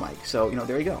you want, Mike. So,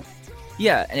 there you go.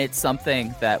 Yeah, and it's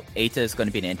something that Eita is going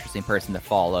to be an interesting person to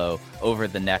follow over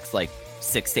the next,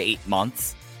 6 to 8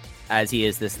 months, as he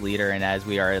is this leader and as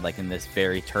we are, in this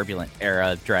very turbulent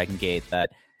era of Dragon Gate,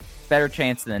 that better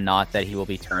chance than not that he will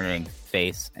be turning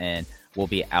face and will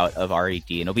be out of RED.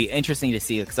 And it'll be interesting to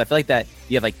see, because I feel like that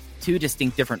you have, 2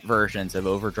 distinct different versions of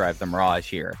Overdrive the Mirage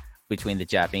here between the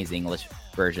Japanese and English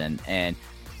version. And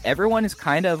everyone is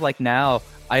kind of, now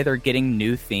either getting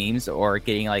new themes or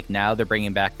getting now they're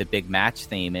bringing back the big match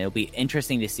theme, and it'll be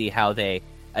interesting to see how they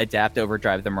adapt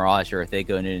Overdrive the Mirage or if they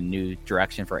go in a new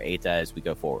direction for Eita as we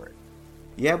go forward.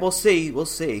 Yeah, we'll see.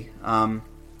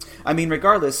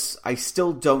 Regardless, I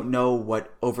still don't know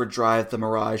what Overdrive the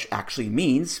Mirage actually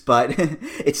means, but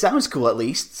it sounds cool at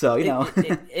least, so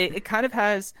it kind of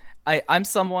has. I'm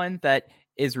someone that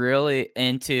is really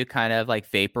into kind of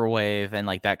vaporwave and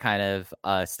that kind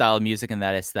of style of music and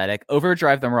that aesthetic.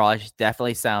 Overdrive the Mirage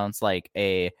definitely sounds like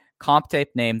a comp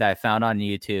tape name that I found on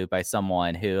YouTube by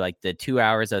someone who did 2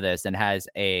 hours of this and has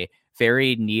a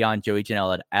very neon Joey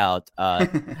Janela out a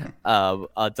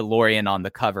DeLorean on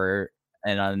the cover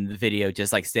and on the video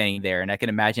just standing there, and I can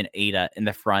imagine Eita in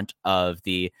the front of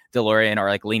the DeLorean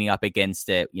or leaning up against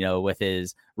it, with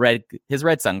his red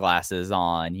sunglasses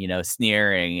on,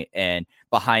 sneering, and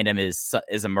behind him is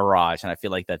a Mirage, and I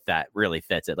feel like that really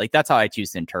fits it. That's how I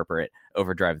choose to interpret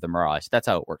Overdrive the Mirage. That's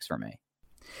how it works for me.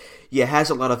 Yeah, it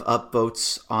has a lot of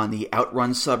upvotes on the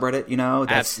Outrun subreddit,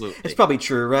 Absolutely. It's probably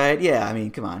true, right? Yeah,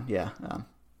 come on, yeah.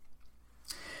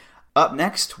 Up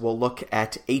next, we'll look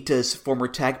at Eita's former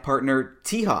tag partner,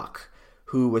 T-Hawk,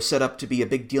 who was set up to be a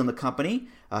big deal in the company,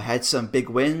 had some big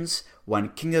wins, won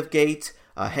King of Gate,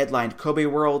 headlined Kobe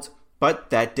World, but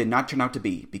that did not turn out to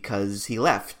be because he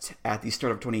left at the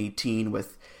start of 2018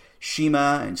 with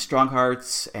Shima and Strong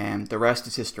Hearts, and the rest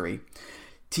is history.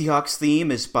 T-Hawk's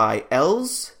theme is by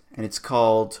Els, and it's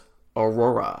called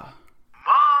Aurora.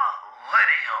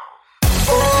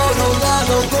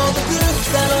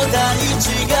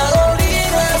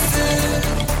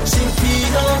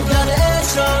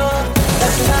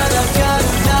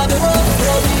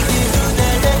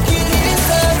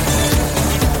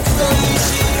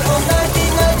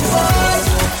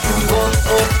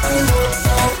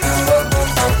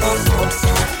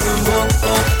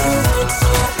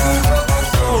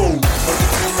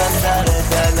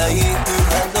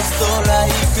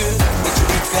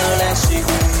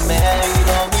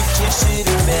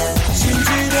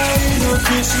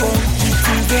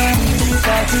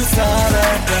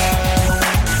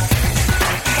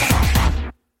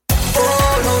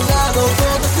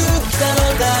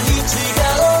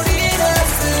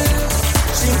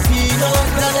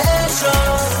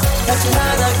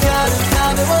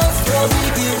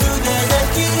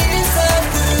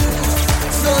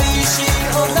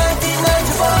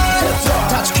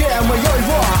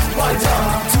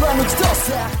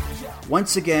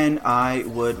 Once again, I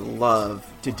would love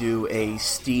to do a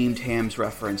steamed hams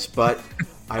reference, but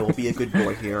I will be a good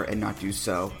boy here and not do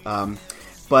so.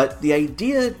 But the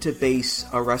idea to base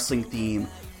a wrestling theme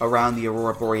around the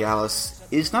Aurora Borealis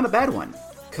is not a bad one,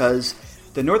 because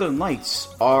the Northern Lights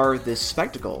are this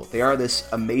spectacle. They are this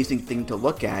amazing thing to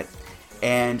look at,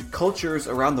 and cultures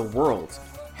around the world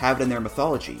have it in their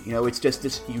mythology. It's just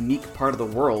this unique part of the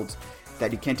world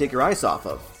that you can't take your eyes off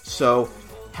of. So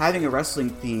having a wrestling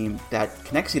theme that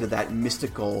connects you to that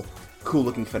mystical,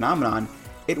 cool-looking phenomenon,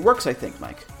 it works, I think,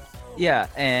 Mike. Yeah,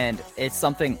 and it's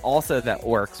something also that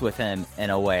works with him in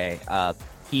a way.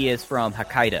 He is from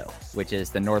Hokkaido, which is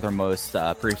the northernmost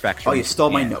prefecture. Oh, you stole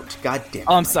my note. God damn it.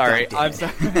 Oh, I'm sorry. I'm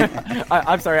sorry.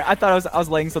 I'm sorry. I thought I was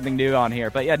laying something new on here,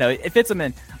 but yeah, no, it fits him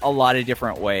in a lot of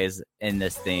different ways in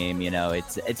this theme.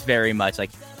 It's very much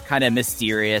kind of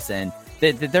mysterious, and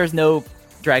there's no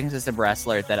Dragon System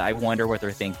wrestler that I wonder what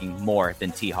they're thinking more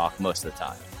than T-Hawk most of the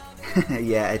time.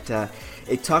 Yeah,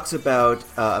 it talks about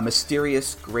a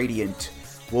mysterious gradient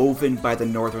woven by the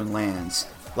northern lands.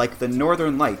 Like the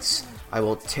northern lights, I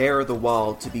will tear the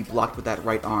wall to be blocked with that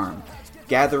right arm.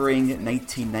 Gathering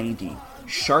 1990,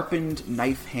 sharpened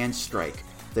knife hand strike,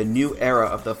 the new era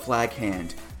of the flag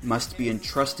hand must be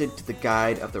entrusted to the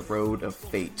guide of the road of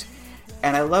fate.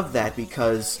 And I love that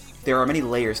because there are many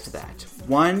layers to that.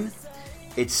 One,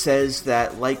 it says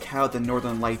that like how the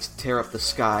Northern Lights tear up the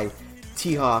sky,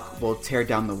 T-Hawk will tear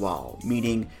down the wall,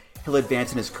 meaning he'll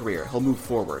advance in his career, he'll move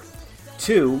forward.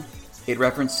 Two, it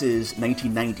references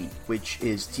 1990, which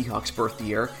is T-Hawk's birth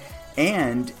year,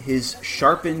 and his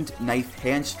sharpened knife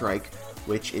hand strike,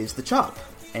 which is the chop,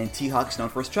 and T-Hawk's known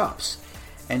for his chops.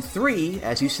 And three,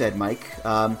 as you said, Mike,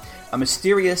 a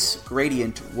mysterious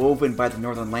gradient woven by the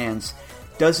northern lands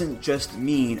doesn't just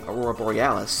mean Aurora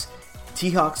Borealis.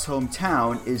 T-Hawk's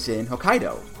hometown is in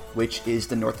Hokkaido, which is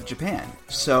the north of Japan.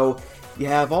 So you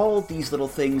have all these little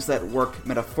things that work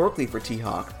metaphorically for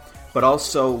T-Hawk, but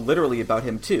also literally about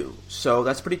him too. So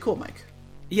that's pretty cool, Mike.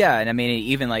 Yeah, and I mean,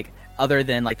 even like, other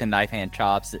than like the knife hand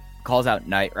chops, it calls out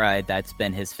Night Ride. That's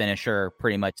been his finisher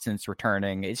pretty much since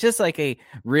returning. It's just like a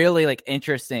really like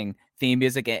interesting theme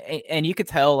music. And you could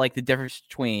tell like the difference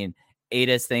between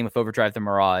Ada's theme with Overdrive the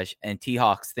Mirage and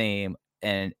T-Hawk's theme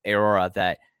and Aurora,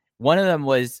 that one of them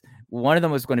was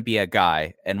going to be a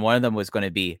guy and one of them was going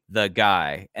to be the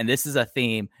guy. And this is a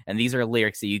theme, and these are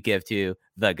lyrics that you give to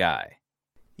the guy.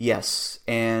 Yes,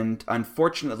 and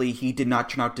unfortunately, he did not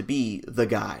turn out to be the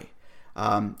guy.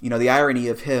 The irony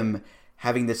of him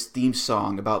having this theme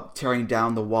song about tearing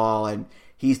down the wall and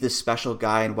he's this special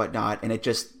guy and whatnot, and it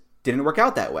just didn't work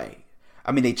out that way.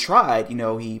 I mean, they tried.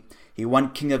 He won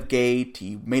King of Gate.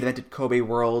 He made it at Kobe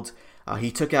World.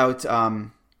 He took out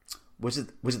was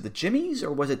it the Jimmies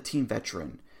or was it Team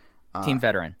Veteran? Team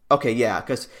Veteran. Okay, yeah,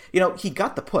 because he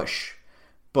got the push,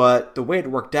 but the way it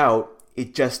worked out,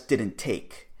 it just didn't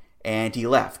take, and he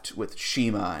left with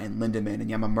Shima and Lindemann and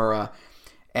Yamamura,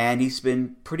 and he's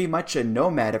been pretty much a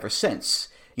nomad ever since.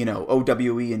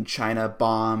 OWE in China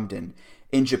bombed, and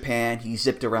in Japan he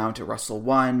zipped around to Wrestle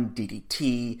 1,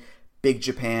 DDT, Big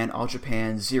Japan, All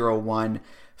Japan, 0-1,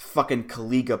 fucking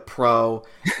Kaliga Pro.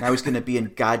 Now he's going to be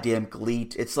in goddamn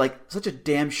GLEAT. It's like such a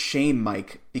damn shame,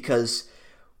 Mike, because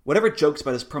whatever jokes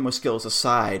about his promo skills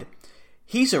aside,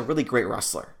 he's a really great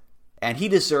wrestler. And he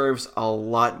deserves a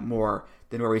lot more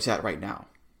than where he's at right now.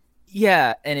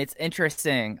 Yeah, and it's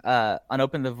interesting. On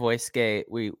Open the Voice Gate,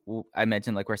 I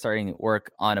mentioned like we're starting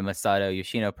work on a Masato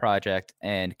Yoshino project,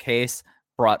 and Case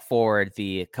brought forward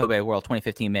the Kobe World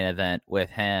 2015 main event with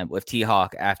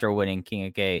T-Hawk after winning King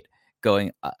of Gate. He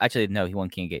won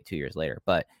King of Gate 2 years later,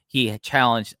 but he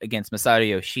challenged against Masato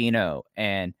Yoshino,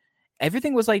 and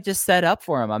everything was like just set up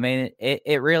for him. I mean,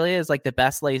 it really is like the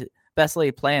best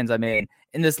laid plans. I mean,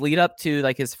 in this lead up to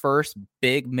like his first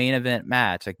big main event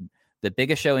match, like the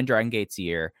biggest show in Dragon Gate's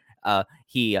year,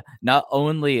 he not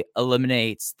only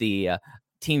eliminates the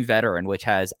Team Veteran, which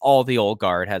has all the old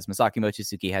guard, has Masaki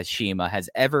Mochizuki, has Shima, has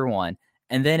everyone,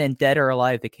 and then in Dead or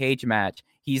Alive, the cage match,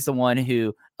 he's the one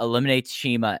who eliminates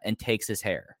Shima and takes his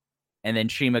hair. And then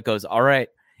Shima goes, all right,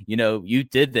 you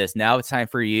did this. Now it's time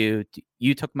for you.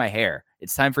 You took my hair.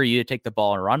 It's time for you to take the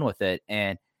ball and run with it.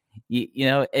 And,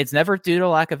 it's never due to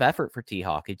lack of effort for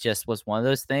T-Hawk. It just was one of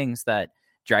those things that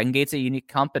Dragon Gate's a unique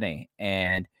company.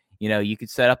 And, you could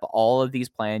set up all of these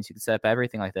plans. You could set up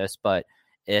everything like this. But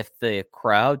if the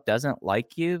crowd doesn't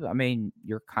like you, I mean,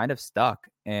 you're kind of stuck.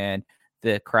 And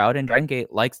the crowd in Dragon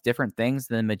Gate likes different things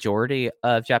than the majority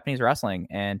of Japanese wrestling.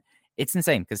 And it's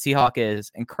insane because T-Hawk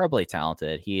is incredibly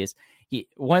talented.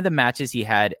 One of the matches he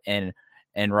had in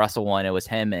Wrestle 1, it was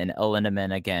him and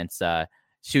Lindemann against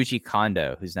Shuji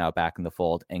Kondo, who's now back in the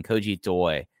fold, and Koji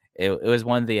Doi. It was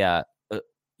one of the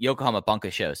Yokohama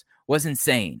Bunka shows. Was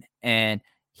insane. And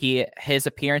his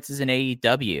appearances in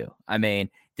AEW, I mean,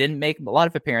 didn't make a lot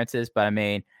of appearances, but I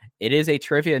mean, it is a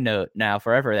trivia note now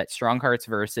forever that Strong Hearts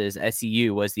versus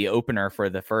SCU was the opener for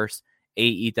the first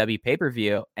AEW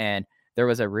pay-per-view, and there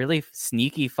was a really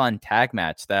sneaky fun tag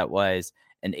match that was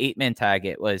an 8-man tag.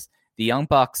 It was the Young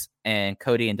Bucks and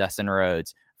Cody and Dustin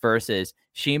Rhodes versus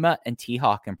Shima and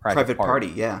T-Hawk and Private Party.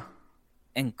 Yeah.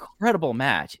 Incredible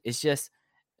match. It's just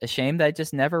a shame that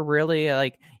just never really,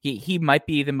 like, he might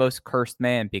be the most cursed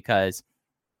man, because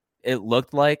it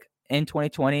looked like in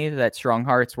 2020 that Strong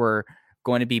Hearts were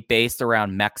going to be based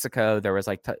around Mexico. There was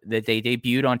like they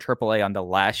debuted on AAA on the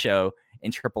last show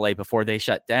in AAA before they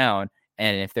shut down.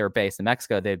 And if they were based in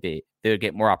Mexico, they would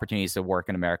get more opportunities to work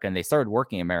in America. And they started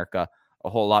working in America a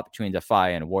whole lot between Defy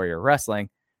and Warrior Wrestling.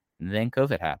 And then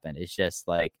COVID happened. It's just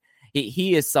like,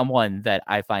 he is someone that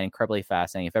I find incredibly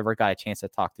fascinating. If I ever got a chance to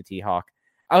talk to T-Hawk,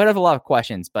 I would have a lot of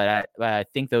questions, but I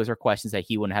think those are questions that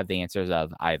he wouldn't have the answers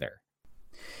of either.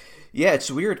 Yeah,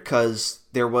 it's weird because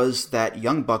there was that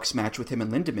Young Bucks match with him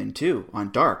and Lindemann too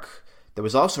on Dark that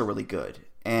was also really good.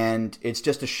 And it's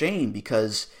just a shame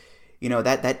because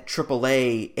that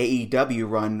AAA AEW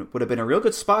run would have been a real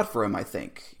good spot for him, I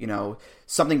think.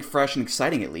 Something fresh and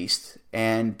exciting at least.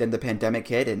 And then the pandemic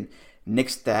hit and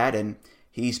nixed that, and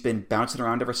he's been bouncing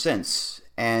around ever since.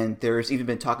 And there's even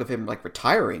been talk of him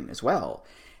retiring as well.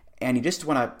 And you just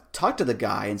want to talk to the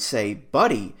guy and say,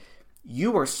 buddy,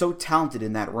 you are so talented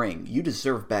in that ring. You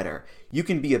deserve better. You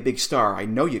can be a big star. I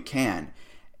know you can.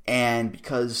 And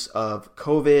because of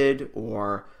COVID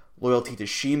or loyalty to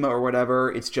CIMA or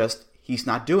whatever, it's just he's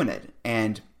not doing it.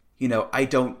 And, I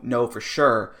don't know for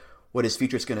sure what his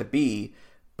future is going to be.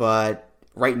 But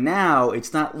right now,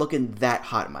 it's not looking that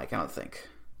hot, Mike, I don't think.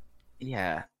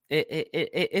 Yeah.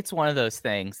 It's one of those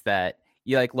things that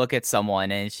you look at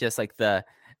someone and it's just the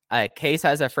Case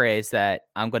has a phrase that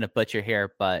I'm going to butcher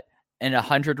here, but in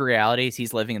 100 realities,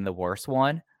 he's living in the worst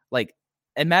one.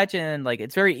 Imagine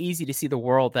it's very easy to see the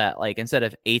world that instead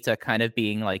of Eita kind of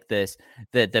being this,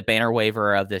 the banner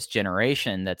waver of this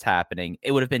generation that's happening,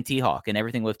 it would have been T-Hawk and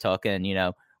everything we've taken,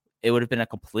 it would have been a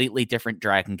completely different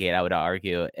Dragon Gate, I would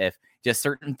argue, if just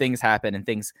certain things happened and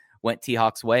things went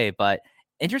T-Hawk's way. But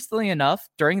interestingly enough,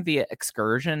 during the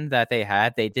excursion that they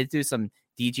had, they did do some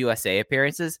DGUSA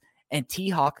appearances, and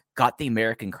T-Hawk got the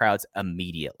American crowds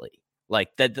immediately.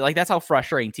 That's how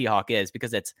frustrating T-Hawk is,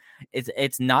 because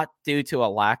it's not due to a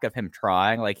lack of him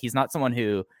trying. He's not someone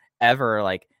who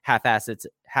ever half-asses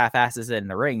it in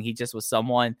the ring. He just was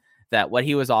someone that what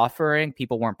he was offering,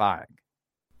 people weren't buying.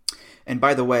 And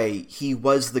by the way, he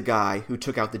was the guy who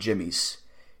took out the Jimmies.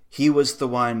 He was the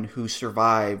one who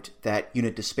survived that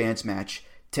unit disbands match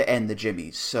to end the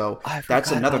Jimmies. So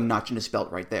that's another notch in his belt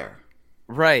right there.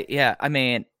 Right. Yeah. I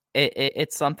mean,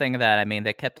 it's something that,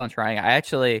 they kept on trying. I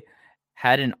actually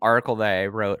had an article that I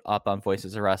wrote up on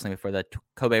Voices of Wrestling before the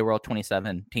Kobe World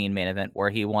 2017 main event, where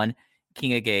he won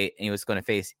King of Gate and he was going to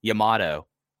face Yamato,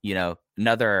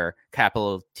 another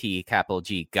capital T, capital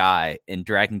G guy in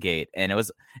Dragon Gate. And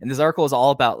this article was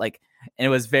all about and it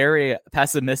was very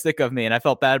pessimistic of me, and I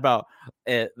felt bad about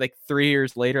it 3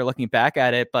 years later looking back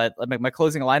at it. But my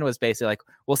closing line was basically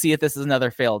we'll see if this is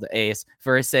another failed ace.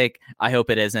 For his sake, I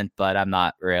hope it isn't, but I'm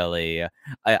not really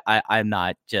I'm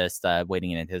not just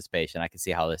waiting in anticipation. I can see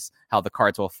how the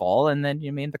cards will fall. And then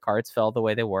the cards fell the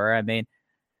way they were.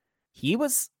 He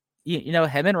was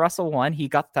him and Russell 1, he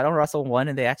got the title in Russell 1,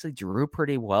 and they actually drew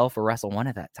pretty well for Russell 1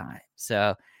 at that time.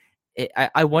 So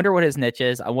I wonder what his niche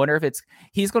is. I wonder if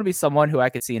he's going to be someone who I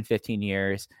could see in 15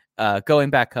 years going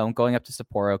back home, going up to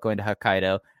Sapporo, going to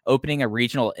Hokkaido, opening a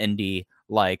regional indie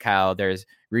like how there's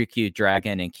Ryukyu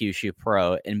Dragon and Kyushu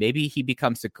Pro, and maybe he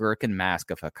becomes the Gurkhan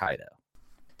Mask of Hokkaido.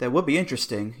 That would be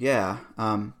interesting, yeah.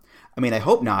 I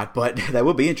hope not, but that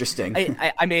would be interesting.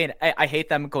 I hate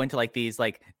them going to these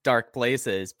dark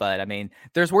places, but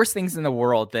there's worse things in the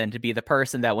world than to be the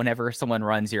person that whenever someone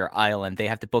runs your island, they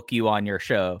have to book you on your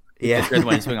show. Yeah, you're the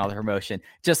one who's doing all the promotion.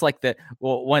 Just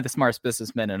one of the smartest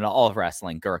businessmen in all of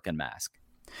wrestling, Gurkhan Mask.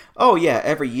 Oh yeah,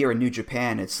 every year in New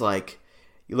Japan, it's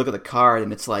you look at the card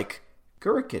and it's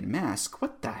Gurkhan Mask,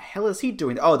 what the hell is he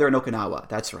doing? Oh, they're in Okinawa.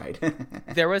 That's right.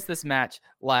 There was this match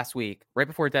last week, right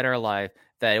before Dead or Alive,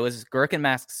 that it was Gurkhan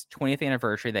Mask's 20th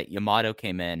anniversary that Yamato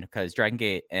came in, because Dragon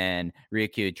Gate and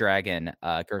Ryukyu Dragon,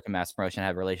 Gurkhan Mask promotion,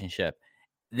 had a relationship.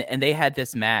 And they had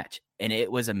this match, and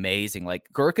it was amazing.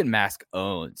 Gurkhan Mask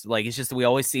owns. It's just we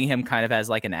always see him kind of as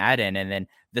an add-in, and then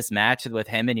this match with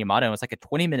him and Yamato was a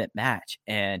 20-minute match,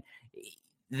 and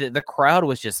the crowd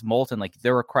was just molten.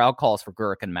 There were crowd calls for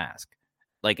Gurkhan Mask.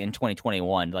 In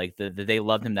 2021, they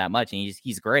loved him that much, and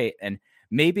he's great. And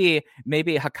maybe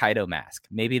Hokkaido Mask,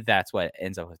 maybe that's what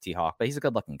ends up with T-Hawk. But he's a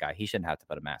good looking guy. He shouldn't have to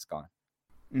put a mask on.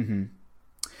 Mm-hmm.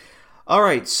 All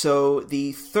right, so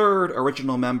the third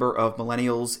original member of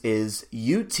Millennials is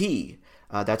UT.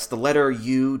 That's the letter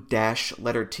U dash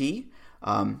letter T,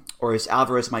 or as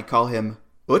Alvarez might call him,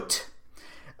 UT.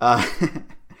 UT,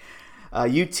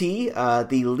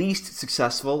 the least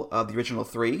successful of the original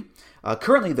three.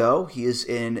 Currently, though, he is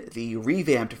in the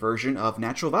revamped version of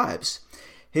Natural Vibes.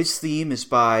 His theme is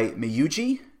by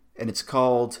Miyuji, and it's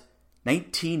called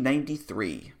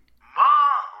 1993.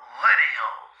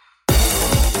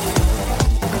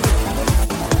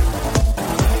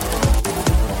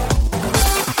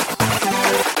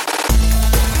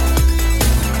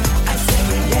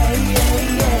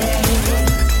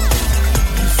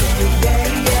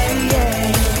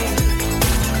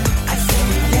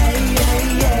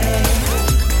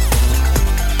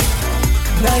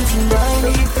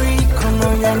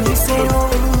 Millennials.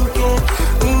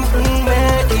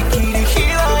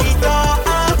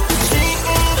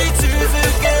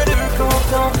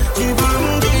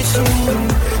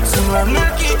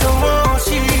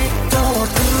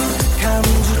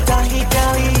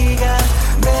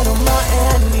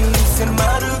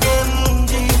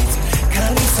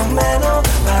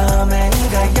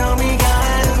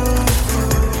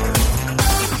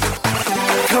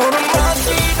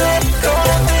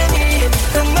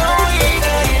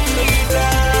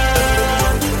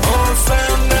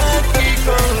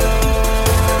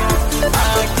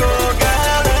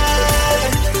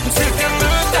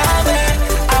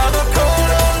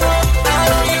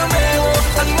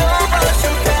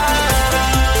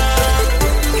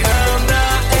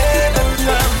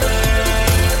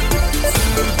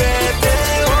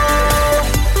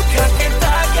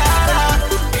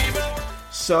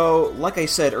 So, like I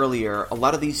said earlier, a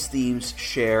lot of these themes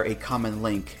share a common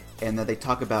link, and that they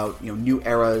talk about, new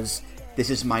eras, this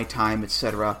is my time,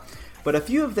 etc. But a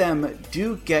few of them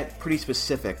do get pretty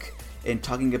specific in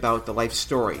talking about the life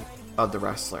story of the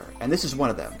wrestler, and this is one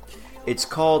of them. It's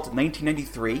called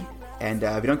 1993, and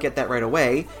if you don't get that right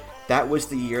away, that was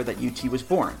the year that UT was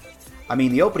born. I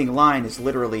mean, the opening line is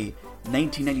literally,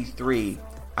 1993,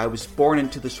 I was born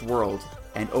into this world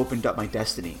and opened up my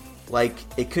destiny. Like,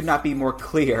 it could not be more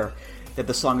clear that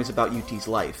the song is about UT's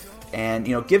life. And,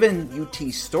 given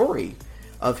UT's story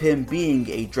of him being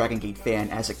a Dragon Gate fan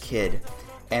as a kid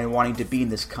and wanting to be in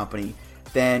this company,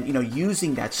 then,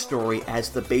 using that story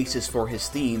as the basis for his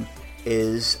theme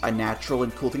is a natural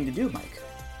and cool thing to do, Mike.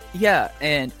 Yeah,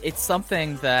 and it's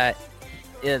something that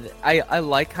I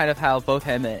like kind of how both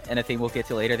him and a thing we'll get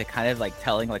to later, they kind of like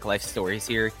telling like life stories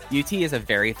here. UT is a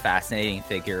very fascinating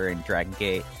figure in Dragon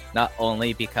Gate, not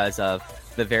only because of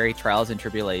the very trials and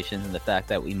tribulations and the fact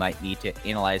that we might need to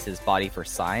analyze his body for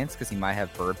science because he might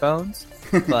have bird bones,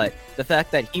 but the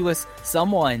fact that he was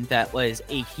someone that was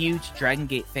a huge Dragon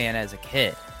Gate fan as a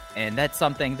kid. And that's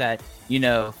something that,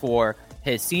 for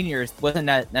his seniors wasn't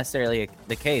that necessarily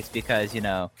the case because,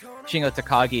 Shingo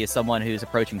Takagi is someone who's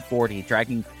approaching 40,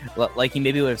 like he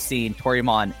maybe would have seen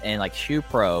Toryumon in like Shoe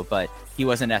Pro, but he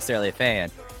wasn't necessarily a fan.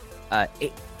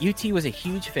 UT was a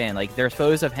huge fan. Like, there's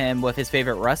photos of him with his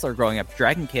favorite wrestler growing up,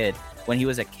 Dragon Kid, when he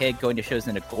was a kid going to shows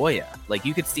in Nagoya. Like,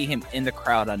 you could see him in the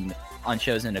crowd on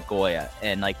shows in Nagoya,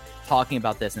 and like talking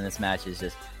about this in this match is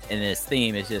just, and this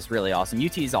theme is just really awesome.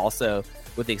 UT is also,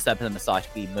 with the exception of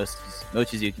Masashi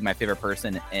Mochizuki, my favorite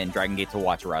person in Dragon Gate to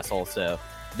watch wrestle. So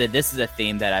this is a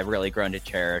theme that I've really grown to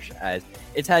cherish, as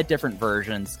it's had different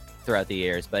versions throughout the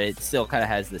years, but it still kind of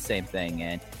has the same thing.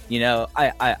 And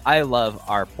I love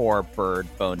our poor bird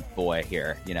boned boy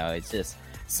here. It's just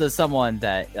so someone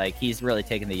that like he's really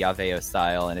taken the Yaveo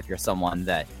style. And if you're someone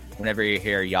that whenever you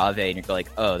hear Yave and you're like,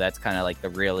 oh, that's kind of like the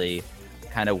really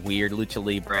kind of weird lucha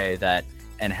libre that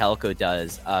Angelico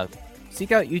does,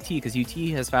 seek out UT, because UT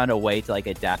has found a way to like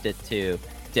adapt it to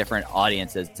different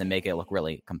audiences to make it look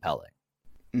really compelling.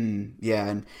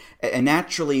 Yeah, and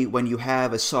naturally, when you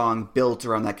have a song built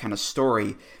around that kind of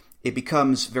story, it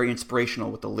becomes very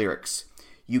inspirational with the lyrics.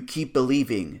 You keep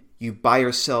believing, you buy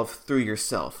yourself through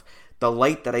yourself. The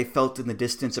light that I felt in the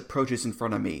distance approaches in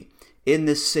front of me. In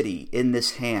this city, in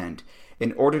this hand.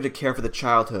 In order to care for the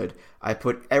childhood, I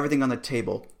put everything on the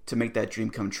table to make that dream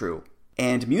come true.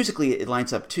 And musically, it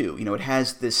lines up too. It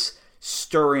has this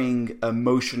stirring,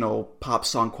 emotional pop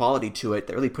song quality to it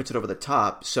that really puts it over the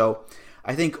top. So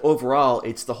I think overall,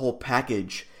 it's the whole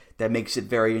package that makes it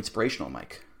very inspirational,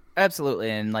 Mike.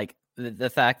 Absolutely. And like the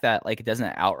fact that like it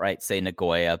doesn't outright say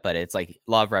Nagoya, but it's like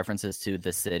a lot of references to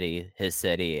the city, his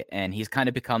city. And he's kind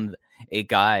of become a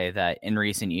guy that in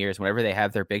recent years, whenever they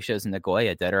have their big shows in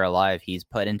Nagoya, dead or alive, he's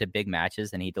put into big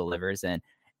matches and he delivers. And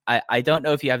I don't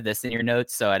know if you have this in your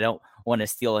notes, so I don't want to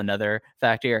steal another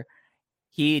fact here.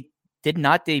 He did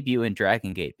not debut in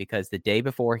Dragon Gate because the day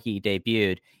before he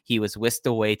debuted, he was whisked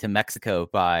away to Mexico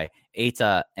by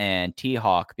Eita and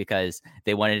T-Hawk because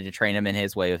they wanted to train him in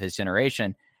his way of his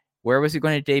generation. Where was he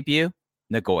going to debut?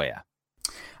 Nagoya.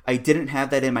 I didn't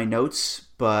have that in my notes,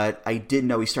 but I did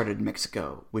know he started in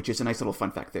Mexico, which is a nice little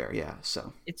fun fact there. Yeah,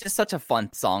 so it's just such a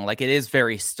fun song. Like, it is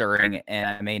very stirring, and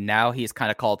I mean, now he's kind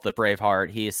of called the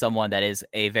Braveheart. He is someone that is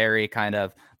a very kind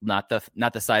of not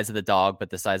the size of the dog,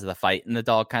 but the size of the fight in the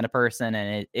dog kind of person.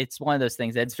 And it's one of those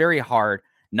things that it's very hard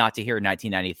not to hear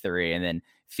 1993 and then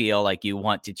feel like you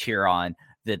want to cheer on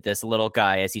this little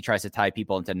guy as he tries to tie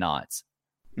people into knots.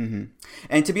 Mm-hmm.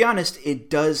 And to be honest, it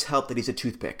does help that he's a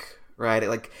toothpick. Right?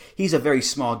 Like, he's a very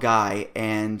small guy,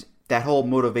 and that whole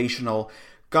motivational,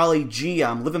 golly gee,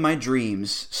 I'm living my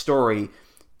dreams story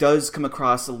does come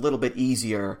across a little bit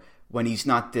easier when he's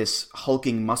not this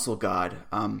hulking muscle god.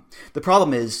 The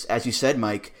problem is, as you said,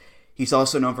 Mike, he's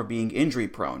also known for being injury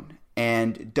prone.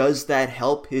 And does that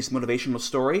help his motivational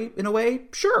story in a way?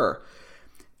 Sure.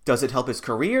 Does it help his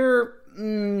career?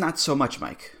 Not so much,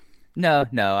 Mike. No.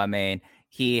 I mean,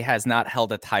 he has not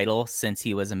held a title since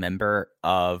he was a member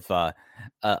of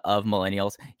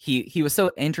Millennials. He was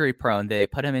so injury prone they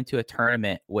put him into a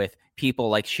tournament with people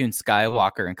like Shun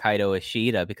Skywalker and Kaito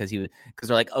Ishida because they're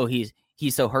like, oh, he's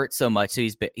so hurt so much, so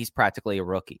he's practically a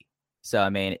rookie. So I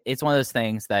mean, it's one of those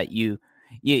things that you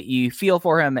feel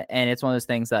for him, and it's one of those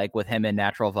things that, like with him in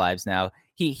Natural Vibes now,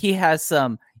 he has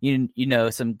some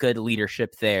some good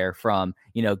leadership there from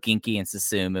Genki and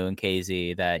Susumu and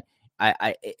KZ that.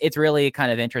 It's really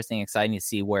kind of interesting, exciting to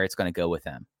see where it's going to go with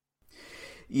him.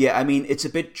 Yeah, I mean, it's a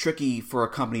bit tricky for a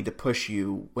company to push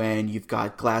you when you've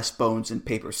got glass bones and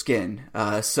paper skin.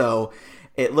 So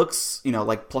it looks,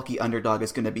 like plucky underdog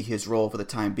is going to be his role for the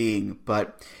time being,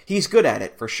 but he's good at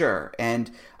it for sure.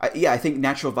 And I think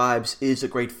Natural Vibes is a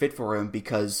great fit for him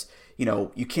because,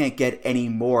 you can't get any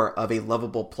more of a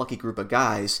lovable plucky group of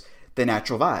guys than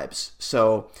Natural Vibes.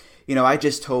 So, I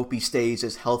just hope he stays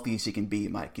as healthy as he can be,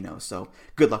 Mike, so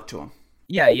good luck to him.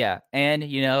 Yeah. And,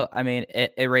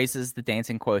 it raises the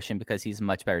dancing quotient because he's a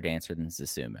much better dancer than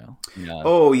Susumu.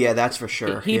 Oh, yeah, that's for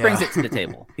sure. He brings it to the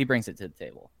table.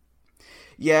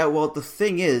 Yeah, well, the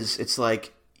thing is, it's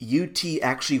like UT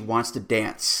actually wants to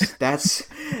dance. That's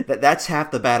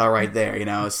half the battle right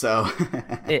there, so.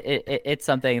 It's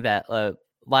something that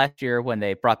last year when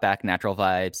they brought back Natural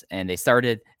Vibes and they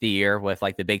started the year with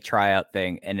like the big tryout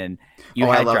thing, and then you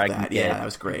had Dragon Kid. Yeah, that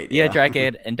was great. You had Dragon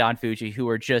Kid and Don Fuji who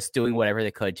were just doing whatever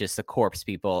they could just to corpse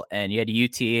people, and you had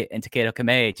UT and Takedo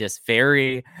Kamei just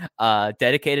very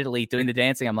dedicatedly doing the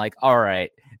dancing. I'm like, all right,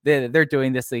 they're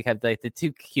doing this. They have like the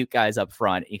two cute guys up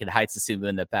front. You can hide Susumu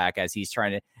in the back as he's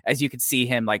trying to, as you can see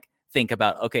him like think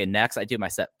about, okay, next I do my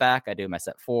step back, I do my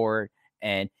step forward,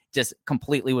 and just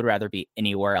completely would rather be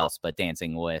anywhere else but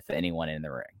dancing with anyone in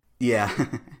the ring. Yeah.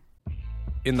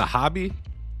 In the hobby,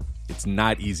 it's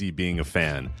not easy being a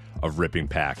fan of ripping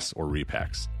packs or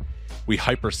repacks. We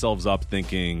hype ourselves up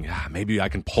thinking, maybe I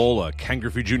can pull a Ken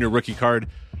Griffey Jr. rookie card,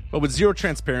 but with zero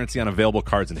transparency on available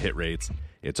cards and hit rates,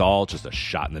 it's all just a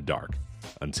shot in the dark.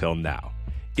 Until now.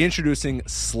 Introducing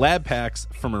Slab Packs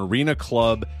from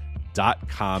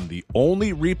ArenaClub.com, the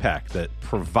only repack that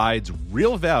provides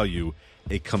real value,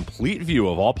 a complete view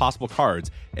of all possible cards,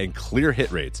 and clear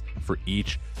hit rates for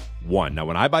each one. Now,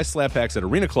 when I buy slab packs at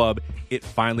Arena Club, it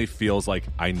finally feels like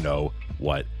I know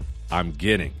what I'm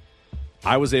getting.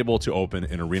 I was able to open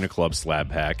an Arena Club slab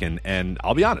pack, and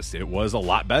I'll be honest, it was a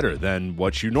lot better than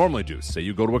what you normally do. Say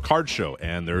you go to a card show,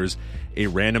 and there's a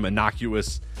random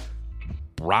innocuous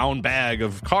brown bag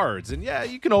of cards, and yeah,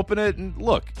 you can open it, and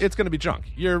look, it's going to be junk.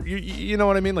 You know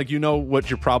what I mean? Like, you know what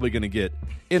you're probably going to get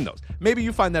in those. Maybe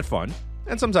you find that fun.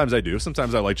 And sometimes I do.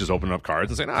 Sometimes I like just opening up cards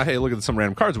and saying, hey, look at some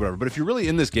random cards or whatever. But if you're really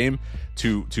in this game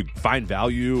to find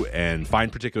value and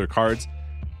find particular cards,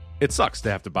 it sucks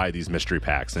to have to buy these mystery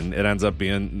packs. And it ends up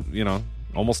being,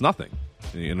 almost nothing.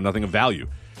 Nothing of value.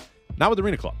 Not with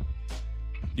Arena Club.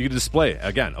 You can display,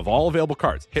 again, of all available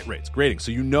cards, hit rates, grading.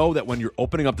 So you know that when you're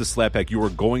opening up the slab pack, you are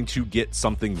going to get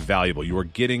something valuable. You are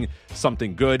getting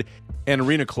something good. And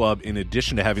Arena Club, in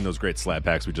addition to having those great slab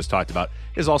packs we just talked about,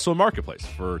 is also a marketplace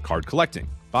for card collecting,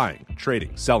 buying,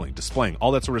 trading, selling, displaying,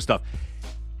 all that sort of stuff.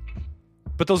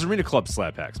 But those Arena Club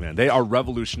slab packs, man, they are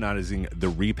revolutionizing the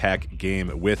repack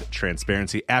game with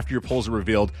transparency. After your pulls are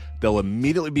revealed, they'll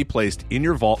immediately be placed in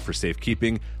your vault for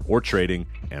safekeeping or trading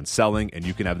and selling, and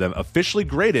you can have them officially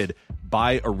graded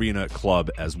by Arena Club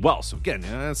as well. So again,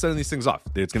 sending these things off,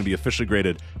 it's going to be officially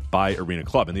graded by Arena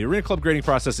Club. And the Arena Club grading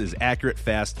process is accurate,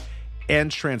 fast,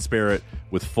 and transparent,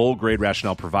 with full grade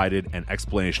rationale provided and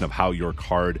explanation of how your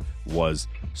card was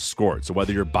scored. So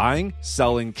whether you're buying,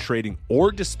 selling, trading,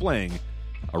 or displaying,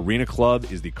 Arena Club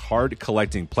is the card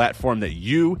collecting platform that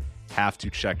you have to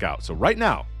check out. So right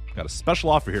now, I've got a special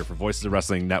offer here for Voices of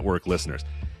Wrestling Network listeners.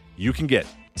 You can get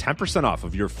 10% off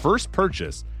of your first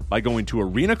purchase by going to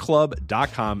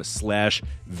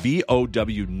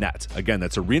arenaclub.com/VOWnet. Again,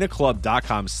 that's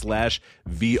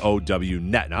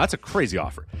arenaclub.com/VOWnet. Now, that's a crazy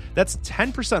offer. That's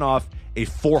 10% off a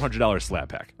 $400 slab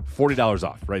pack. $40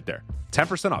 off right there.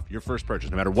 10% off your first purchase.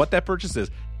 No matter what that purchase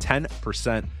is,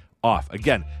 10% off.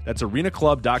 Again, that's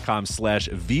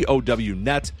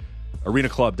arenaclub.com/VOWnet.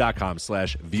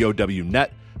 arenaclub.com/VOWnet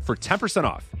for 10%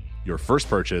 off your first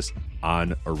purchase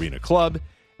on Arena Club.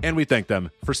 And we thank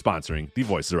them for sponsoring the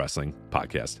Voices of Wrestling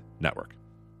Podcast Network.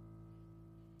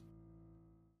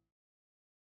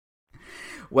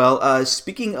 Well,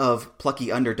 speaking of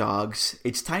plucky underdogs,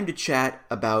 it's time to chat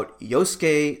about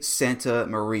Yosuke Santa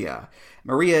Maria.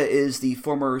 Maria is the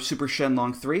former Super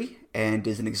Shenlong 3 and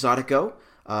is an exotico,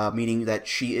 meaning that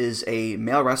she is a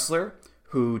male wrestler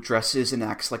who dresses and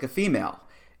acts like a female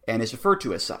and is referred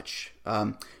to as such.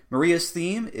 Maria's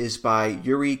theme is by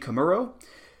Yuri Komuro.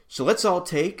 So let's all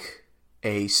take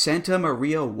a Santa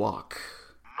Maria walk.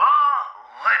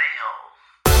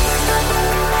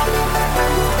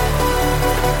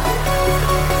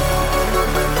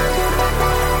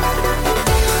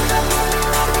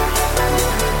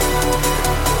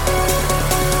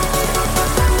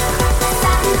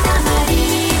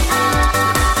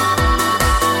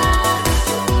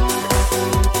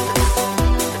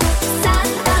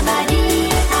 Santa Maria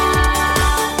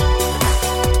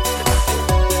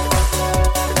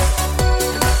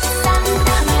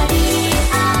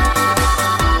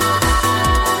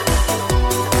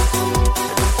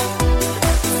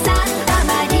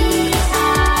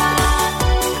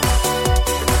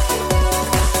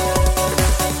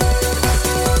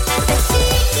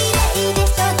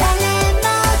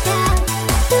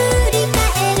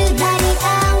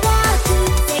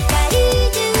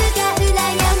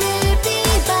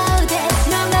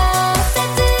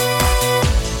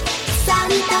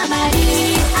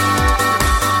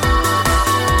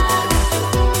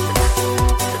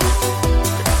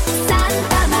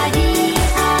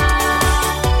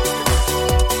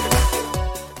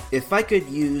I could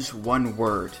use one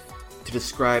word to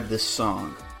describe this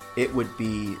song, it would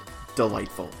be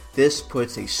delightful. This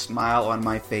puts a smile on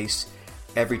my face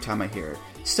every time I hear it.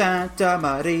 Santa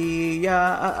Maria,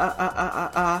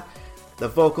 the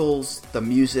vocals, the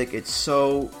music, it's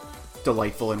so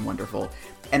delightful and wonderful.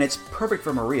 And it's perfect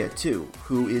for Maria, too,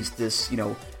 who is this,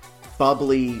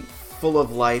 bubbly, full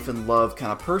of life and love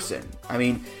kind of person. I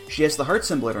mean, she has the heart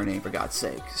symbol in her name, for God's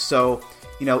sake. So,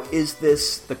 is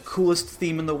this the coolest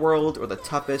theme in the world or the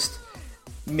toughest?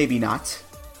 Maybe not.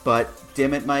 But,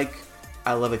 damn it, Mike,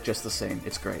 I love it just the same.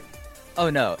 It's great. Oh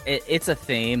no, it's a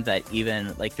theme that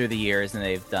even through the years, and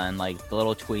they've done the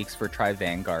little tweaks for Tri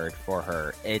Vanguard for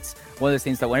her. It's one of those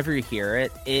things that whenever you hear it,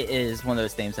 it is one of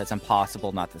those themes that's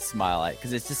impossible not to smile at,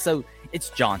 because it's just it's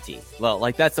jaunty. Well,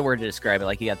 that's the word to describe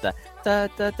it. You got the da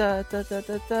da da da da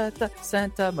da da da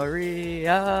Santa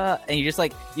Maria, and you just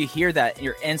you hear that, and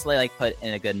you're instantly put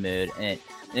in a good mood, and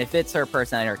it fits her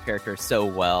personality and her character so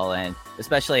well, and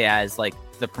especially as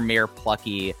the premier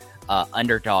plucky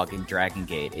underdog in Dragon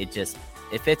Gate, it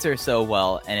fits her so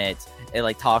well, and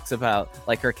it talks about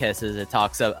her kisses, it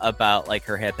talks about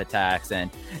her hip attacks,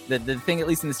 and the thing, at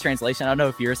least in this translation, I don't know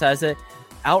if yours has it,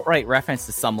 outright reference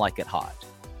to Some Like It Hot,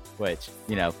 which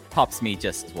pops me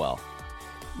just as well.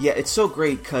 Yeah, it's so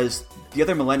great because the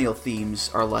other millennial themes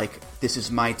are this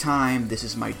is my time, this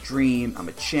is my dream, I'm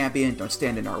a champion, don't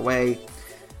stand in our way.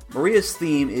 Maria's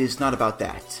theme is not about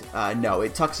that. No,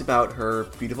 it talks about her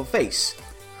beautiful face,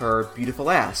 her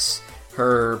beautiful ass,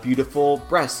 her beautiful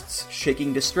breasts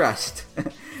shaking distressed,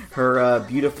 her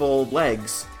beautiful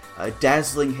legs,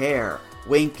 dazzling hair,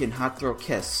 wink and hot throat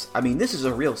kiss. I mean, this is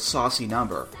a real saucy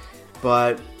number.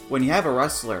 But when you have a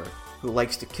wrestler who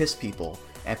likes to kiss people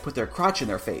and put their crotch in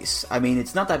their face, I mean,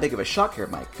 it's not that big of a shock here,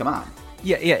 Mike. Come on.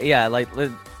 Yeah.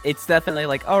 It's definitely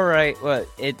all right, well,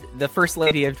 the first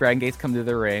lady of Dragon Gate's come to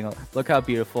the ring. Look how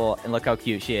beautiful and look how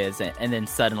cute she is, and then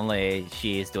suddenly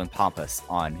she's doing pompous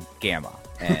on Gamma,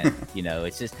 and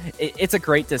it's just it's a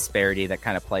great disparity that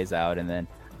kind of plays out. And then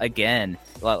again,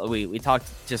 we talked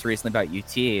just recently about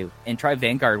UT in Tri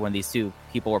Vanguard when these two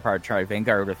people were part of Tri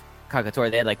Vanguard with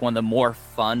Kakatora. They had one of the more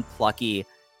fun, plucky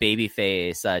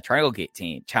babyface Triangle Gate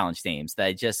challenge themes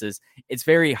that just is. It's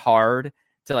very hard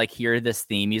to hear this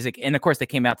theme music, and of course they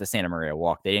came out to Santa Maria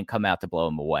Walk. They didn't come out to blow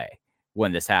them away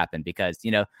when this happened, because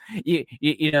Yatsuka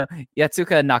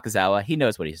Nakazawa, he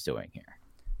knows what he's doing here.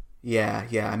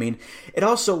 Yeah. I mean, it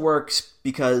also works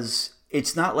because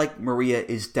it's not like Maria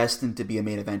is destined to be a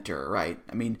main eventer, right?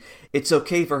 I mean, it's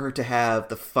okay for her to have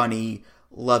the funny,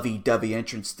 lovey-dovey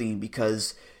entrance theme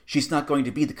because she's not going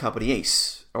to be the company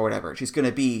ace or whatever. She's going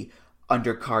to be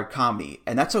undercard comedy,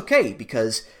 and that's okay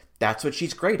because that's what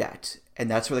she's great at. And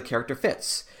that's where the character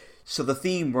fits. So the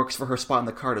theme works for her spot on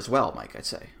the card as well, Mike, I'd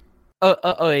say.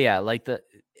 Oh yeah.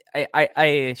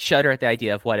 I shudder at the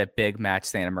idea of what a big match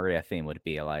Santa Maria theme would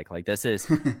be like. This is,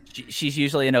 she's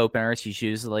usually an opener. She's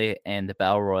usually in the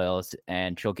Battle Royals,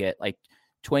 and she'll get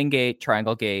Twin Gate,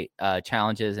 Triangle Gate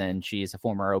challenges, and she's a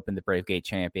former Open the Brave Gate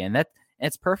champion.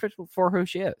 It's perfect for who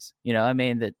she is. I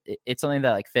mean, that it's something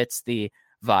that fits the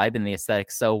vibe and the aesthetic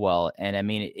so well. And I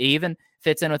mean, it even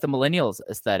fits in with the millennials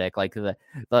aesthetic, the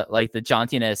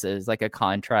jauntiness is a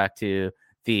contract to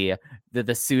the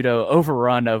pseudo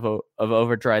overrun of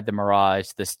Overdrive the Mirage,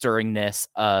 the stirringness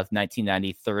of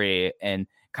 1993, and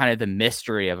kind of the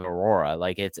mystery of Aurora.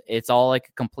 It's all a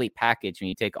complete package when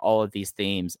you take all of these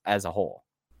themes as a whole.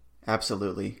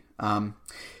 Absolutely.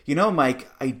 Mike,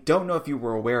 I don't know if you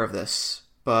were aware of this,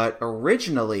 but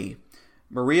originally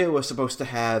Maria was supposed to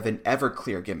have an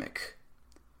Everclear gimmick.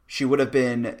 She would have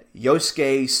been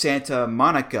Yosuke Santa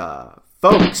Monica.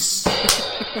 Folks,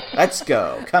 let's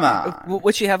go. Come on.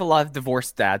 Would she have a lot of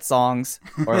divorced dad songs?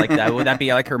 Or that? Would that be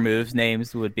her moves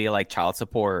names would be Child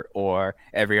Support or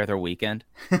Every Other Weekend?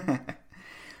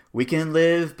 We can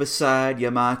live beside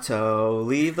Yamato,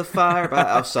 leave the fire by...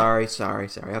 Oh, sorry.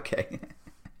 Okay.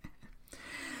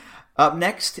 Up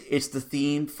next, it's the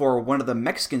theme for one of the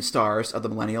Mexican stars of the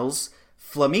Millennials,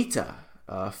 Flamita,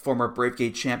 former Brave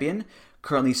Gate champion,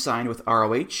 currently signed with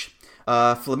ROH.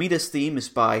 Flamita's theme is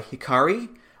by Hikari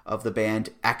of the band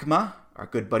Acma, our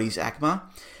good buddies Acma.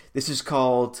 This is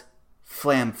called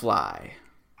Flamfly.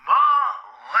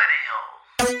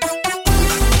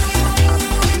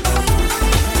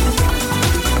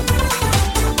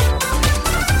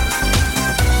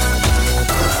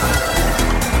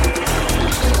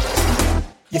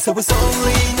 Yes, I was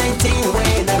only 19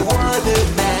 when I wore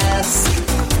the mask.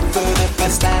 For the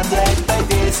first time led by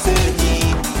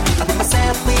destiny, I put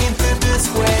myself into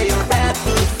this way or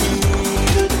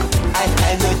battlefield. I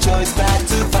had no choice but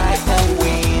to fight and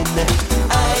win.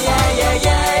 Aye, aye, aye,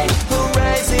 aye, who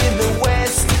rise in the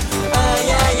west?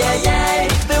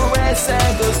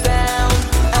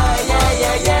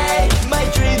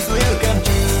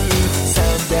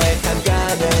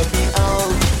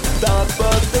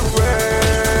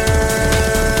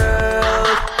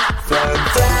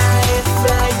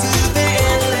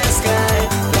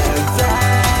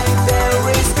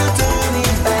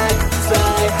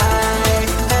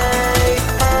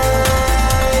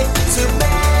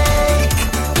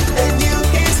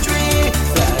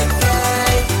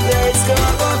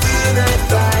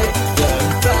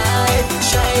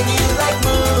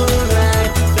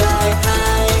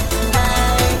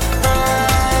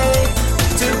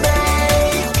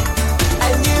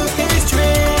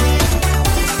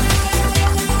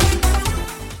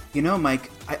 You know, Mike,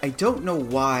 I don't know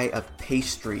why a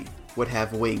pastry would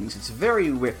have wings. It's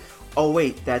very weird. Oh,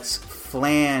 wait, that's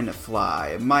flan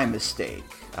fly. My mistake.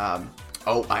 I'm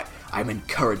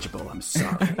incorrigible. I'm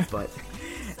sorry. But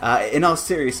in all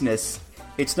seriousness,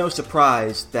 it's no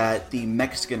surprise that the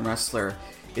Mexican wrestler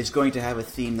is going to have a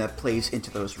theme that plays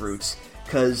into those roots,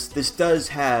 because this does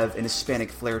have an Hispanic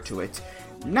flair to it.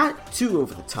 Not too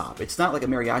over the top. It's not like a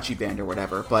mariachi band or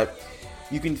whatever, but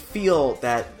you can feel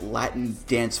that Latin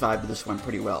dance vibe to this one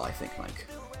pretty well, I think, Mike.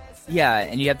 Yeah,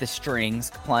 and you have the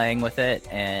strings playing with it,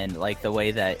 and like the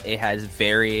way that it has a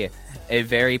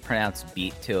very pronounced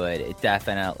beat to it. It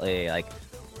definitely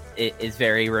it is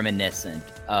very reminiscent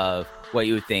of what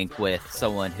you would think with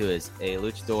someone who is a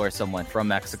luchador, someone from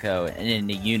Mexico, and in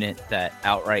a unit that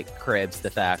outright cribs the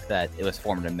fact that it was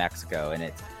formed in Mexico, and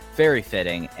it's very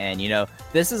fitting. And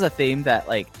this is a theme that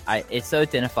it's so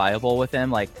identifiable with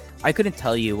him. Like, I couldn't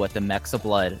tell you what the Mexa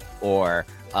Blood or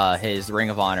his Ring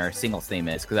of Honor singles theme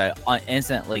is, because I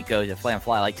instantly go to Flam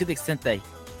Fly. Like, to the extent that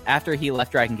after he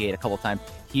left Dragon Gate a couple times,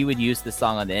 he would use the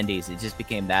song on the Indies. It just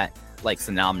became that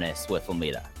synonymous with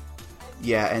Flamita.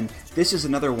 Yeah, and this is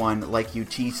another one like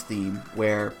UT's theme,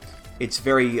 where it's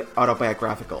very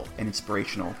autobiographical and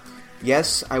inspirational.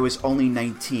 Yes, I was only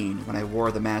 19 when I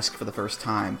wore the mask for the first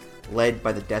time, led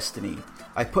by the Destiny.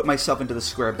 I put myself into the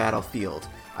square battlefield.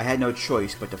 I had no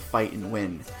choice but to fight and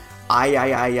win.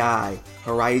 I,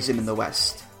 horizon in the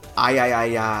west.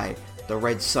 I, the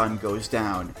red sun goes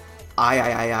down.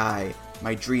 I,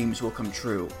 my dreams will come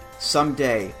true.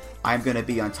 Someday, I'm gonna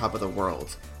be on top of the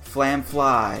world. Flam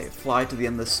fly, fly to the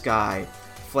end of the sky.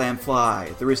 Flam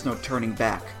fly, there is no turning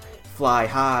back. Fly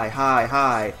high, high,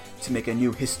 high, to make a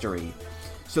new history.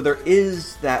 So there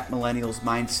is that millennials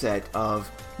mindset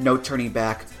of no turning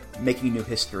back, making new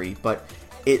history, but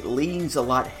it leans a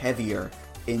lot heavier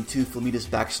into Flamita's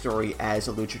backstory as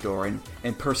a luchador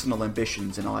and personal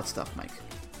ambitions and all that stuff, Mike.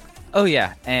 Oh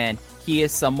yeah, and he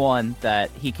is someone that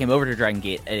he came over to Dragon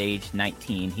Gate at age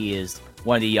 19. He is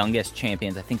one of the youngest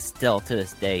champions. I think still to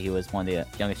this day he was one of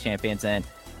the youngest champions, and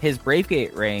his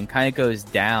Bravegate reign kind of goes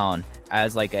down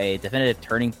as a definitive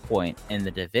turning point in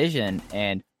the division.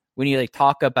 And when you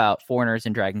talk about foreigners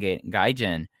in Dragon Gate and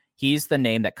Gaijin, he's the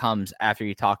name that comes after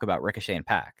you talk about Ricochet and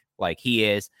Pac. He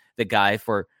is the guy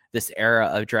for this era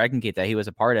of Dragon Gate that he was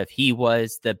a part of. He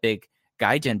was the big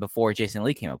Gaijin before Jason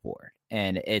Lee came aboard,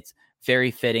 and it's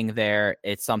very fitting there.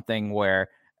 It's something where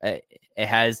it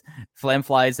has Flam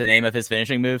Fly is the name of his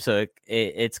finishing move, so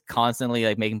it's constantly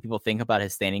making people think about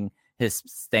his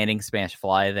standing Spanish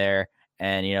fly there.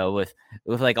 And with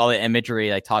all the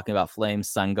imagery talking about flames,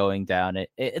 sun going down,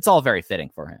 it's all very fitting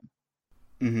for him.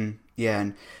 Mm-hmm. Yeah,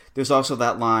 and there's also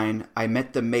that line, I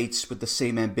met the mates with the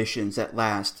same ambitions at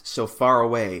last, so far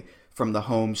away from the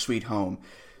home sweet home.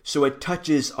 So it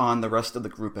touches on the rest of the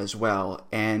group as well,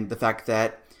 and the fact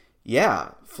that,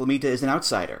 yeah, Flamita is an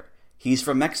outsider. He's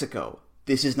from Mexico.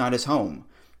 This is not his home,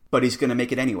 but he's going to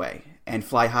make it anyway and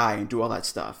fly high and do all that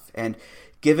stuff. And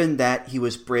given that he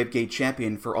was Bravegate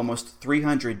champion for almost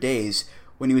 300 days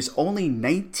when he was only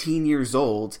 19 years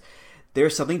old,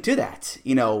 there's something to that.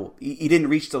 He didn't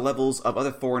reach the levels of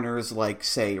other foreigners like,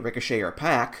 say, Ricochet or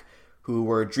Pac, who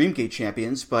were Dreamgate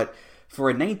champions, but for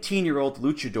a 19-year-old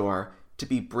luchador to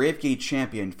be Bravegate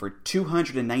champion for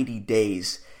 290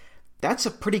 days, that's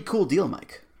a pretty cool deal,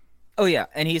 Mike. Oh, yeah,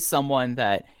 and he's someone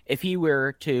that if he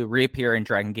were to reappear in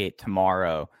Dragon Gate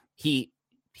tomorrow, he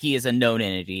is a known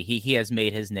entity. He has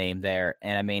made his name there.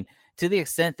 And I mean, to the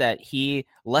extent that he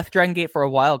left Dragon Gate for a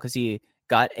while because he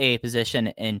got a position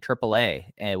in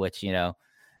AAA, which, you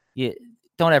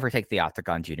don't ever take the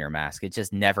Octagon Junior mask. It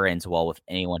just never ends well with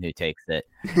anyone who takes it.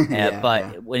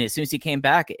 When as soon as he came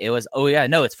back, it was, oh yeah,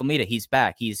 no, it's Flamita. He's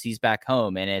back. He's back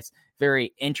home. And it's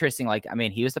very interesting.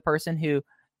 He was the person who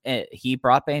he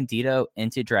brought Bandito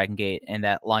into Dragon Gate, and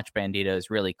that launched Bandito's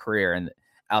really career and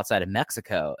outside of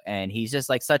Mexico. And he's just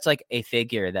such a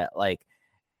figure that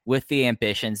with the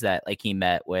ambitions that he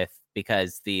met with,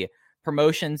 because the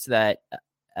promotions that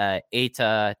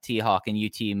Eita, T-Hawk, and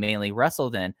UT mainly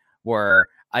wrestled in were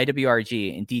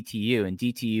IWRG and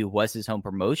DTU was his home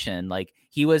promotion.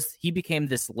 He became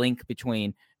this link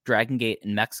between Dragon Gate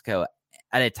and Mexico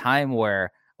at a time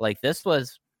where this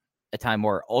was a time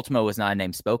where Ultimo was not a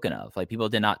name spoken of. People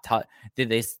did not talk.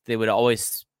 They would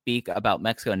always speak about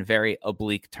Mexico in very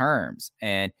oblique terms,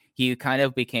 and he kind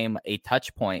of became a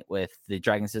touch point with the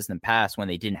Dragon System past when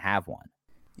they didn't have one.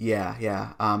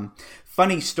 Yeah.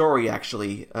 Funny story,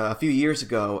 actually. A few years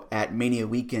ago at Mania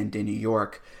Weekend in New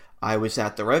York, I was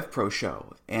at the Rev Pro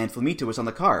show, and Flamita was on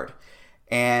the card.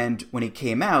 And when he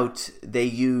came out, they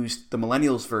used the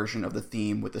Millennials version of the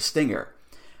theme with the Stinger.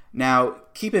 Now,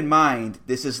 keep in mind,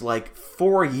 this is like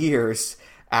 4 years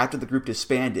after the group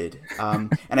disbanded.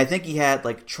 And I think he had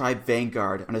like Tribe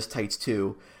Vanguard on his tights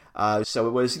too. So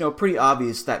it was, pretty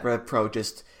obvious that Rev Pro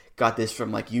just got this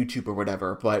from like YouTube or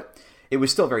whatever, but it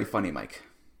was still very funny, Mike.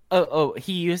 Oh,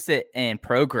 he used it in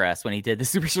Progress when he did the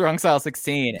Super Strong Style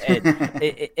 16.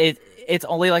 It's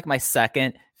only like my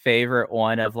second favorite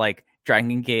one of like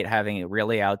Dragon Gate having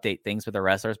really outdate things with the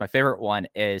wrestlers. My favorite one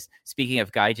is, speaking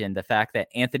of Gaijin, the fact that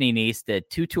Anthony Nese did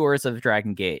 2 tours of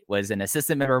Dragon Gate, was an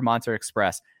assistant member of Monster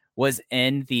Express, was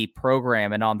in the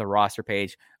program and on the roster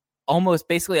page almost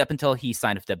basically up until he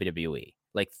signed with WWE.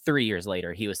 Like 3 years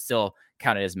later, he was still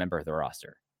counted as a member of the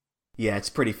roster. Yeah, it's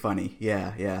pretty funny.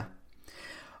 Yeah.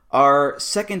 Our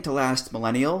second to last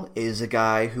millennial is a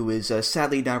guy who is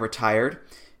sadly now retired.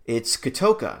 It's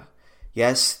Kotoka.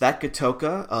 Yes, that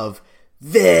Kotoka of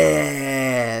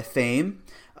the fame,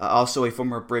 also a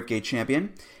former Brave Gate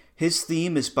champion. His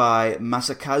theme is by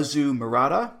Masakazu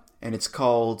Murata, and it's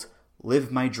called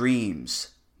Live My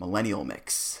Dreams, Millennial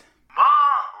Mix.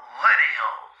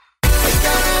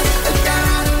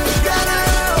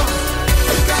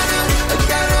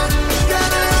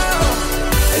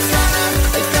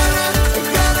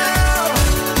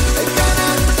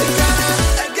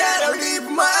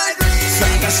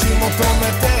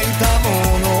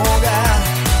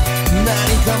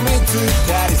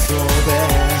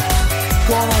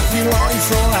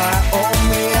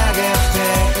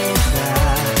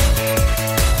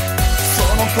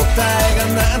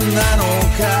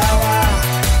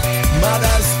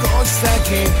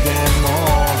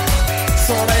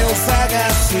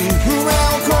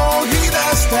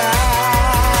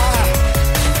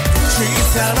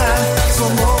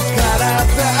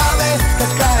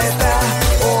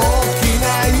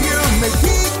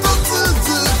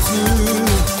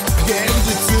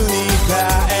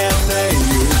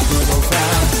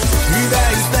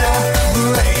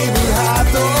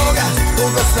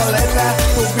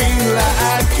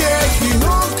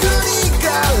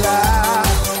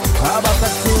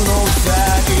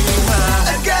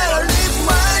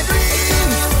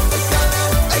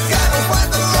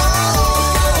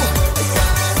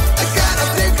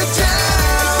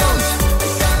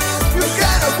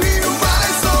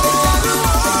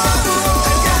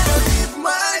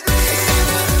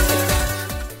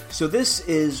 So this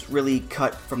is really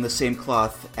cut from the same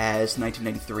cloth as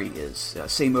 1993 is.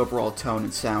 Same overall tone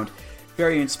and sound.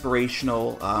 Very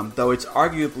inspirational, though it's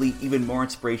arguably even more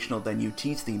inspirational than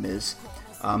UT's theme is.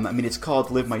 It's called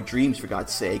Live My Dreams, for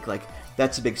God's sake. Like,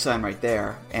 that's a big sign right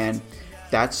there. And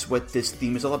that's what this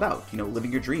theme is all about,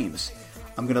 living your dreams.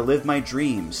 I'm going to live my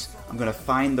dreams. I'm going to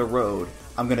find the road.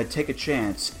 I'm going to take a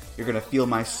chance. You're going to feel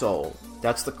my soul.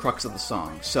 That's the crux of the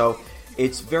song. So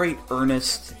it's very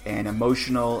earnest and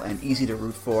emotional and easy to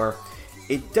root for.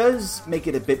 It does make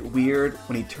it a bit weird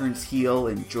when he turns heel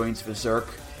and joins Berserk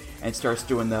and starts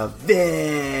doing the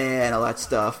and all that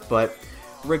stuff, but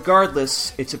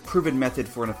regardless, it's a proven method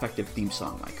for an effective theme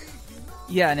song, Mike.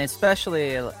 Yeah, and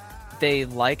especially they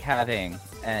like having,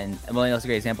 and Millennial's a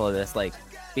great example of this, like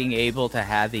being able to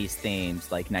have these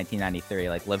themes like 1993,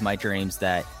 like Live My Dreams,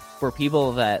 that for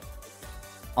people that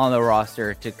on the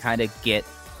roster to kind of get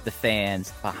the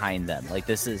fans behind them. Like,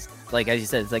 this is, like, as you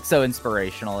said, it's like so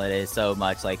inspirational. It is so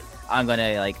much like, I'm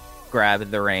gonna like grab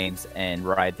the reins and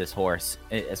ride this horse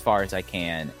as far as I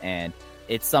can. And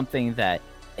it's something that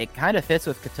it kind of fits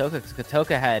with Kotoka, because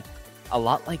Kotoka had a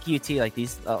lot like UT, like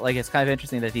these like, it's kind of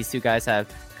interesting that these two guys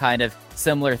have kind of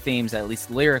similar themes, at least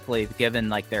lyrically, given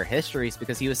like their histories,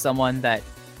 because he was someone that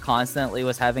constantly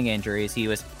was having injuries. He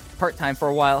was part-time for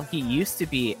a while. He used to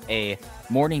be a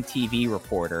morning TV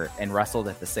reporter and wrestled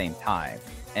at the same time,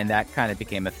 and that kind of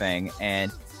became a thing.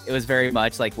 And it was very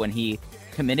much like when he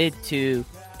committed to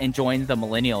and joined the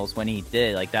Millennials, when he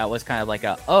did, like, that was kind of like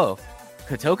a, oh,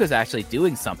 Kotoka's actually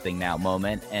doing something now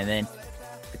moment. And then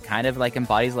it kind of like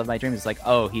embodies Live My Dreams. It's like,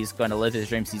 oh, he's going to live his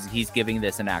dreams. He's giving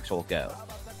this an actual go.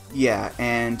 Yeah,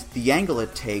 and the angle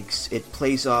it takes, it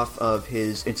plays off of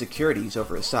his insecurities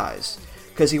over his size,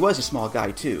 because he was a small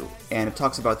guy too, and it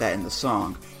talks about that in the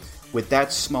song. With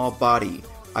that small body,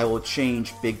 I will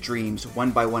change big dreams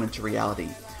one by one into reality.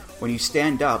 When you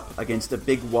stand up against a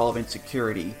big wall of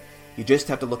insecurity, you just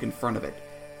have to look in front of it,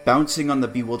 bouncing on the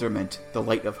bewilderment, the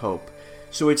light of hope.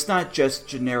 So it's not just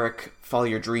generic follow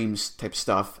your dreams type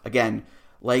stuff. Again,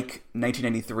 like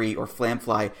 1993 or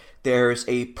Flamfly, there's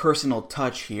a personal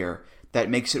touch here that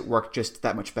makes it work just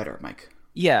that much better, Mike.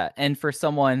 Yeah, and for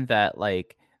someone that,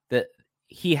 like,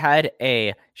 he had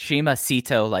a Shima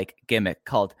Sito like gimmick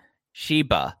called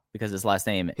Shiba, because his last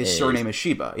name surname is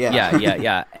Shiba. Yeah.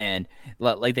 Yeah. And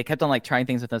like they kept on like trying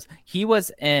things with us. He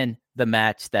was in the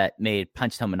match that made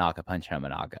Punch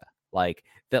Tominaga. Like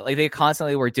that, like they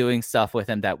constantly were doing stuff with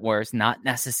him that was not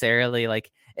necessarily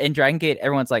like in Dragon Gate.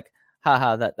 Everyone's like,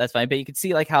 haha, that's fine. But you can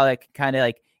see like how that kind of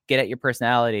like get at your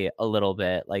personality a little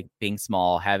bit, like being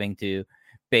small, having to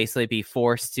basically be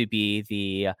forced to be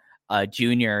the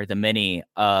junior, the mini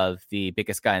of the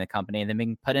biggest guy in the company, and then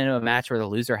being put into a match where the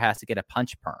loser has to get a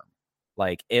punch perm.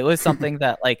 Like it was something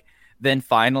that like then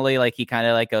finally like he kind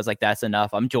of like goes like, that's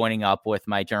enough. I'm joining up with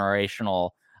my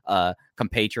generational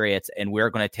compatriots and we're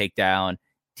going to take down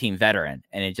Team Veteran.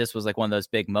 And it just was like one of those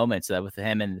big moments that with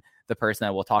him and the person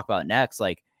that we'll talk about next,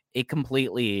 like it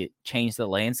completely changed the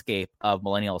landscape of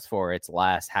Millennials for its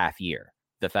last half year.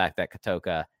 The fact that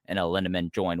Kotoka and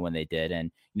Lindemann joined when they did.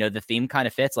 And, you know, the theme kind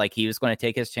of fits. Like he was going to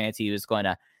take his chance. He was going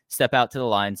to step out to the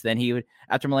lines. Then he would,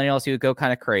 after Millennials, he would go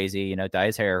kind of crazy, you know, dye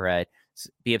his hair red,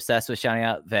 be obsessed with shouting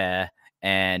out there,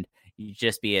 and you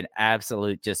just be an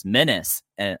absolute just menace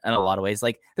in a lot of ways.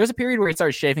 Like there's a period where he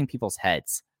started shaving people's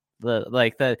heads.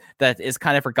 That is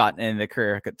kind of forgotten in the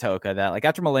career of Kotoka, that like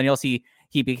after Millennials, he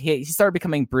started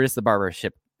becoming Brutus the Barber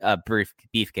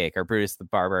Beefcake, or Brutus the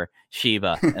Barber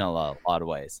Shiba in a lot of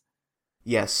ways.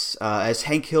 Yes, as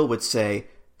Hank Hill would say,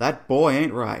 that boy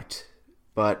ain't right.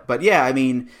 But yeah, I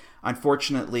mean,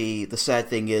 unfortunately, the sad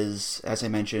thing is, as I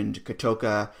mentioned,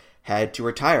 Kotoka had to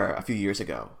retire a few years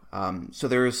ago. So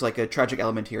there's like a tragic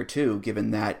element here too,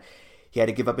 given that he had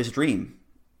to give up his dream.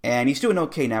 And he's doing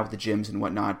okay now with the gyms and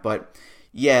whatnot, but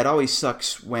yeah, it always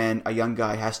sucks when a young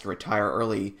guy has to retire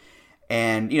early.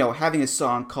 And, you know, having a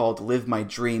song called Live My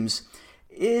Dreams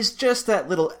is just that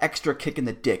little extra kick in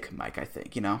the dick, Mike, I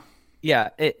think, you know? Yeah,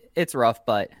 it's rough,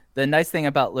 but the nice thing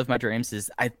about Live My Dreams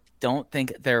is I don't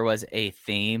think there was a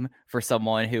theme for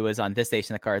someone who was on this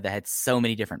station of the card that had so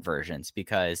many different versions,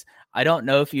 because I don't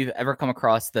know if you've ever come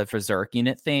across the Berserk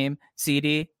Unit theme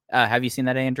CD. Have you seen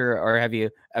that, Andrew, or have you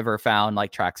ever found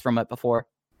like tracks from it before?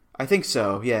 I think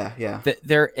so, yeah.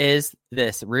 There is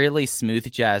this really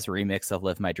smooth jazz remix of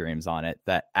Live My Dreams on it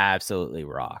that absolutely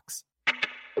rocks.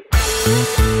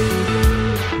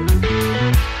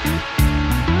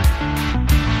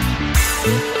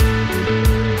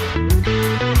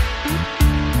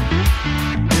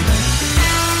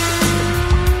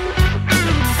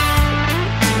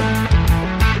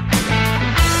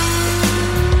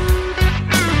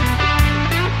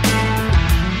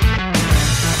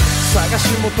 探し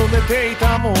求めてい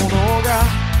たものが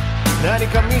何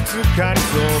か見つかり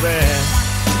そうで、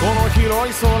この広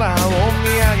い空を見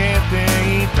上げて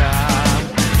いた。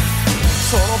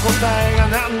その答えが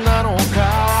何なのか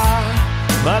は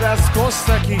まだ少し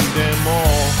先でも、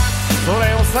そ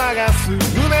れを探す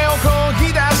夢をこぎ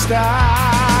出した。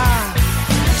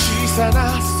小さ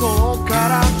なその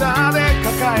体で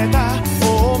抱えた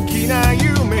大きな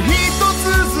夢一つ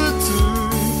ずつ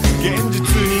現実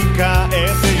に変え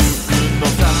てゆくの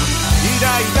さ。抱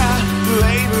いたブ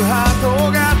レイブハート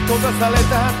が閉ざされ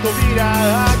た扉開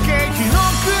け、火の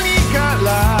国から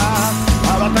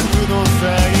羽ばたくのさ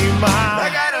今。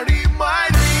I gotta live my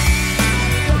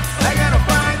dream, I gotta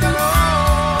find the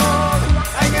road,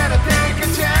 I gotta take a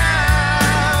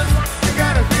chance, I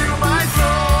gotta feel my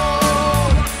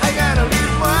soul, I gotta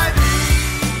live my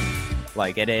dream.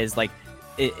 Like it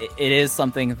is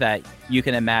something that you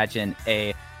can imagine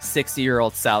a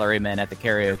 60-year-old salaryman at the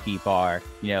karaoke bar,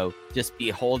 you know, just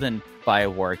beholden by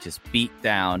work, just beat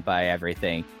down by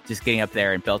everything, just getting up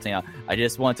there and belting out, I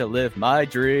just want to live my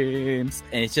dreams.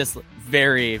 And it's just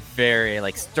very, very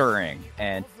like stirring.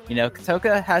 And, you know,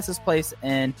 Kotoka has his place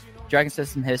in Dragon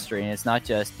System history, and it's not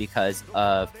just because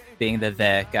of being the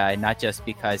vet guy, not just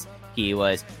because he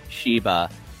was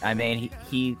Shiba. I mean,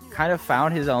 he kind of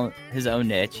found his own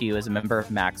niche. He was a member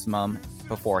of Maximum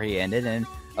before he ended, and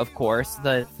of course,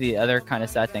 the other kind of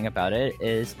sad thing about it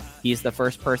is he's the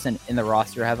first person in the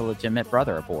roster to have a legitimate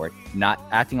brother aboard, not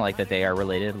acting like that they are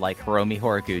related like Hiromi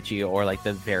Horiguchi or like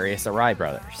the various Arai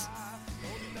brothers.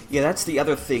 Yeah, that's the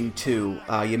other thing, too.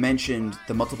 You mentioned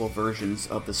the multiple versions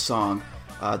of the song.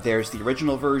 There's the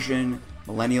original version,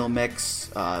 Millennial Mix,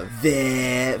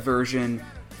 the version,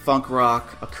 funk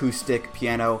rock, acoustic,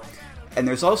 piano, and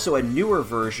there's also a newer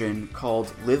version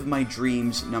called Live My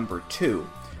Dreams No. 2,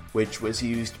 which was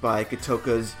used by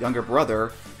Kotoka's younger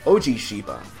brother, Oji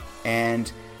Shiba. And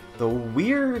the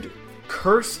weird,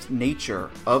 cursed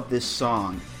nature of this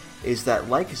song is that,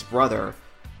 like his brother,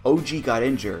 Oji got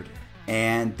injured,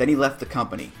 and then he left the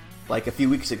company, like a few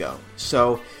weeks ago.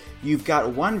 So you've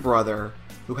got one brother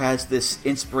who has this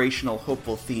inspirational,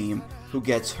 hopeful theme, who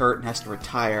gets hurt and has to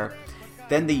retire.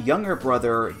 Then the younger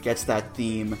brother gets that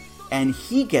theme, and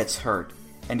he gets hurt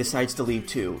and decides to leave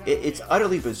too. It's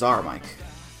utterly bizarre, Mike.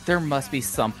 there must be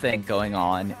something going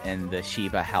on in the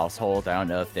Shiba household. I don't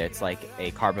know if it's like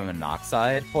a carbon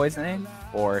monoxide poisoning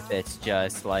or if it's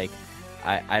just like,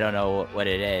 I don't know what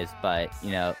it is, but,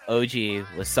 you know, OG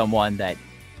was someone that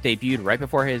debuted right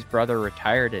before his brother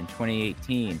retired in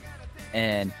 2018.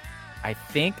 And I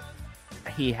think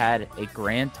he had a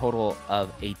grand total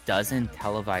of 12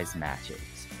 televised matches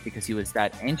because he was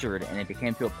that injured, and it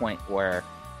became to a point where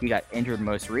he got injured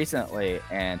most recently.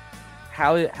 And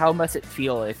how must it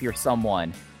feel if you're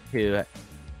someone who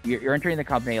you're entering the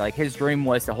company, like his dream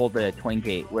was to hold the Twin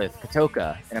Gate with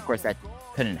Kotoka, and of course that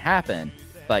couldn't happen,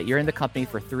 but you're in the company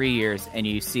for 3 years and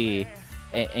you see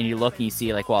and you look and you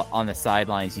see like, well, on the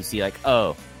sidelines you see like,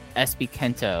 oh, SB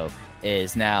Kento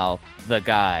is now the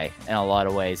guy in a lot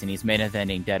of ways, and he's main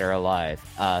eventing Dead or Alive.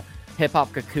 Hip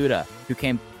Hop Kakuta, who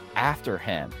came after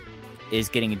him, is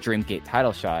getting a Dreamgate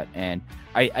title shot, and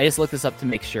I just looked this up to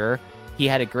make sure. He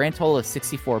had a grand total of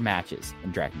 64 matches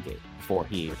in Dragon Gate before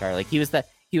he retired. Like he was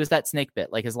that snake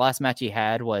bit. Like his last match he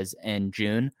had was in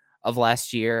June of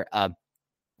last year.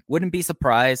 Wouldn't be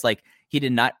surprised. Like he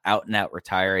did not out and out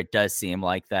retire. It does seem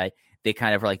like that they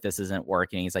kind of were like, this isn't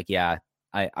working. He's like, yeah,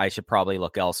 I should probably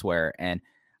look elsewhere. And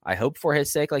I hope for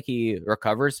his sake, like he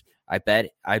recovers. I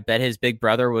bet his big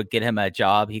brother would get him a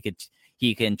job.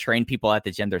 He can train people at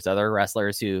the gym. There's other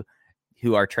wrestlers who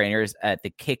are trainers at the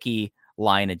Kiki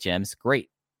line of gyms. Great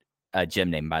gym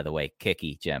name, by the way,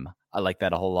 Kiki Gym. I like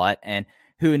that a whole lot. And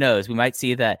who knows, we might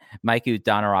see that Maiku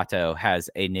Donorato has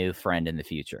a new friend in the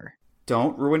future.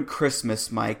 Don't ruin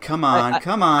Christmas, Mike. Come on,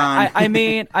 come on. I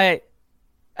mean,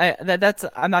 that's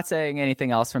I'm not saying anything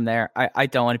else from there. I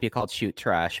don't want to be called shoot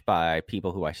trash by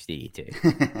people who watch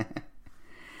DDT.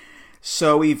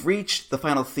 So we've reached the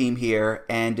final theme here,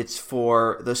 and it's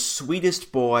for the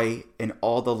sweetest boy in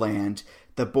all the land,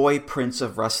 the boy prince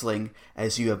of wrestling,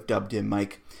 as you have dubbed him,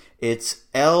 Mike. It's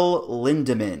El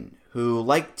Lindaman, who,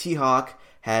 like T-Hawk,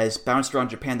 has bounced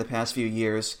around Japan the past few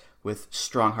years with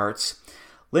Strong Hearts.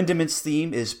 Lindaman's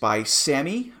theme is by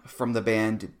Sammy from the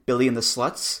band Billy and the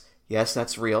Sluts. Yes,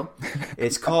 that's real.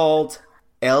 It's called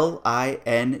Linda.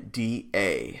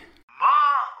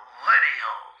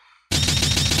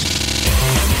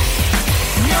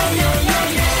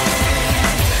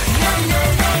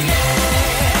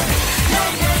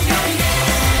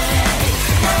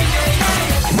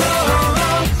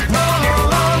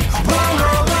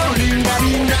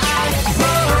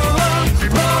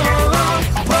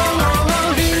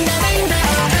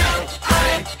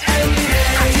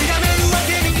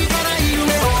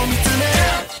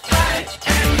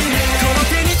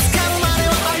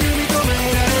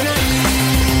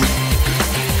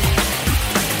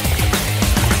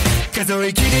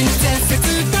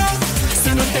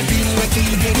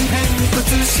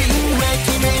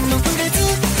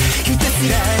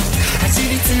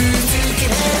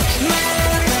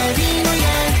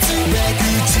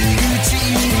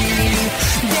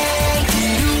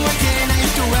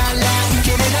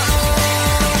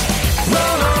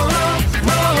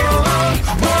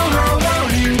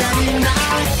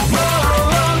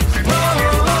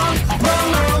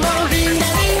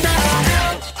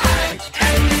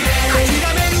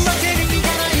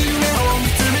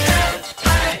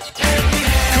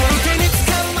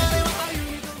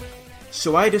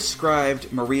 So I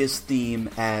described Maria's theme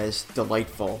as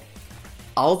delightful.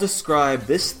 I'll describe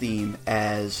this theme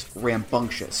as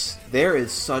rambunctious. There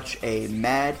is such a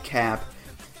madcap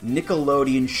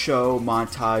Nickelodeon show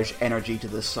montage energy to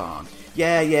this song.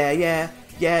 Yeah, yeah, yeah,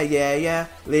 yeah, yeah, yeah,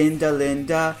 Linda,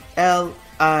 Linda,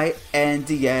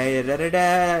 L-I-N-D, yeah, da da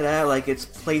da da. Like, it's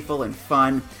playful and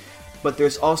fun, but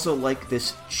there's also like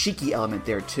this cheeky element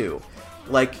there too.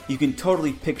 Like, you can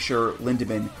totally picture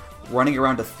Lindaman running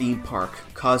around a theme park,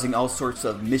 causing all sorts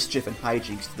of mischief and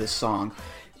hijinks to this song.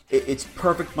 It's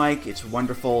perfect, Mike. It's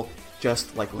wonderful,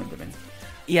 just like Lindaman.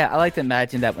 Yeah, I like to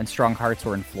imagine that when Strong Hearts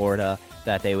were in Florida,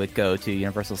 that they would go to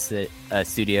Universal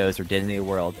Studios or Disney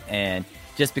World, and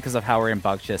just because of how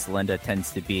rambunctious Linda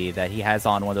tends to be, that he has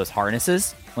on one of those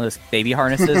harnesses, one of those baby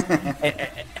harnesses,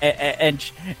 and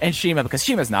Shima, because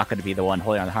Shima's not going to be the one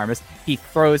holding on the harness, he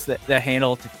throws the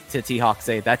handle to T-Hawk,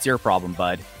 say, "That's your problem,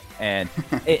 bud." And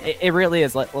it really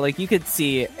is like you could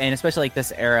see, and especially like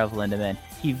this era of Lindaman,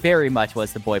 he very much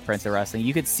was the boy prince of wrestling.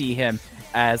 You could see him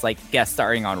as like guest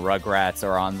starring on Rugrats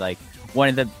or on like one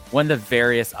of the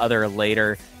various other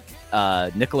later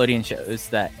Nickelodeon shows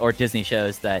or Disney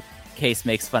shows that Case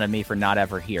makes fun of me for not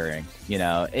ever hearing. You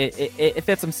know, it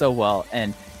fits him so well,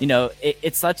 and you know,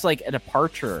 it's such like a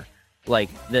departure,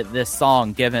 like this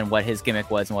song, given what his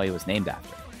gimmick was and what he was named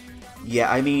after.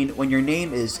 Yeah, I mean, when your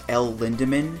name is El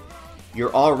Lindaman,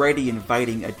 you're already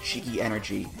inviting a cheeky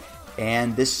energy.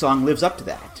 And this song lives up to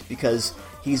that, because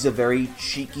he's a very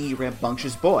cheeky,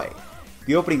 rambunctious boy.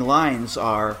 The opening lines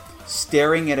are,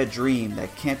 "Staring at a dream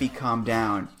that can't be calmed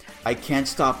down. I can't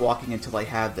stop walking until I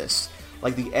have this."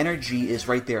 Like, the energy is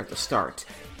right there at the start.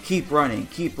 Keep running,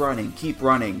 keep running, keep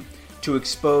running, to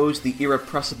expose the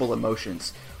irrepressible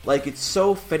emotions. Like, it's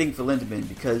so fitting for Lindemann,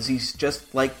 because he's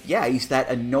just like, yeah, he's that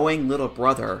annoying little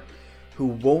brother who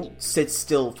won't sit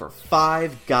still for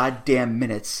 5 goddamn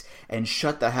minutes and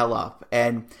shut the hell up.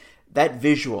 And that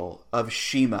visual of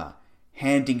Shima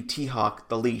handing T-Hawk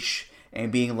the leash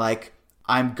and being like,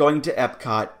 "I'm going to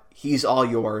Epcot, he's all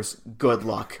yours, good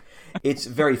luck." It's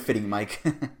very fitting, Mike.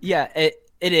 Yeah, it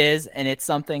is, and it's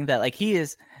something that, like, he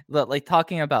is, like,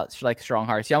 talking about, like, strong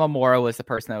hearts. Yamamura was the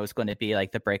person that was going to be,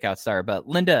 like, the breakout star, but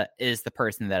Linda is the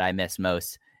person that I miss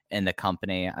most in the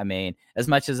company. I mean, as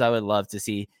much as I would love to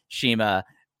see Shima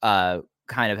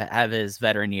kind of have his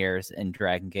veteran years in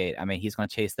Dragon Gate, I mean, he's going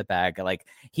to chase the bag. Like,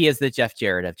 he is the Jeff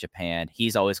Jarrett of Japan.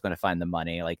 He's always going to find the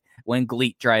money. Like, when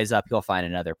GLEAT dries up, he'll find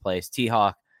another place.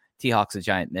 T-Hawk's a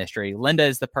giant mystery. Linda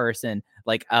is the person,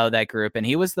 like, out of that group, and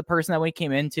he was the person that when he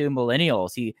came into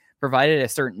Millennials, he provided a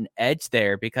certain edge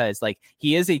there, because, like,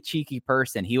 he is a cheeky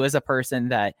person. He was a person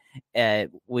that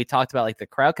we talked about, like, the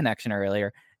crowd connection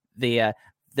earlier. The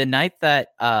night that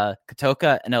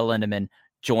Kotoka and Lindemann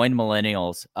joined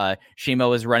Millennials, Shima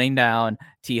was running down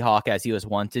T-Hawk as he was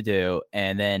wont to do,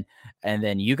 and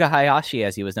then Yuga Hayashi,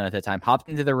 as he was known at the time, hopped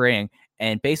into the ring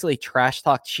and basically trash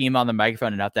talked Shima on the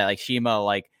microphone enough that, like, Shima,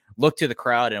 like, looked to the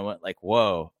crowd and went like,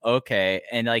 "Whoa, okay."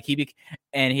 And, like, he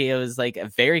was, like, a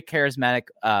very charismatic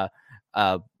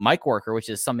mic worker, which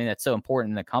is something that's so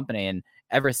important in the company. And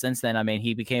ever since then, I mean,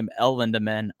 he became El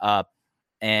Lindemann,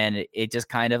 and it just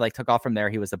kind of, like, took off from there.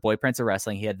 He was the boy prince of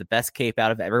wrestling. He had the best cape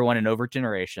out of everyone in Over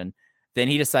Generation. Then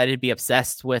he decided to be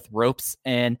obsessed with ropes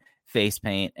and face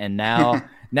paint, and now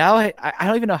I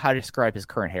don't even know how to describe his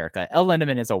current haircut. El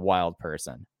Lindemann is a wild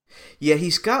person. Yeah,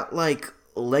 he's got, like,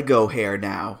 Lego hair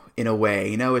now, in a way.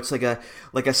 You know, it's like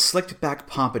a slicked back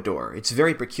pompadour. It's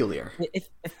very peculiar. It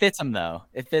fits him though.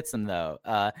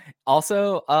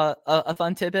 Also, a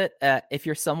fun tidbit: if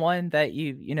you're someone that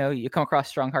you come across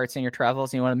strong hearts in your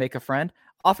travels and you want to make a friend,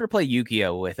 offer to play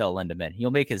Yu-Gi-Oh with El Lindemann.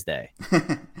 You'll make his day.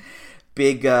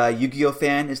 Big Yu-Gi-Oh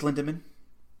fan is Lindemann?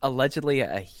 Allegedly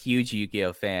a huge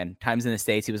Yu-Gi-Oh fan. Times in the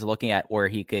States, he was looking at where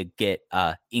he could get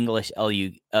English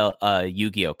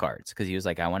Yu-Gi-Oh cards, because he was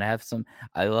like, I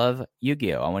love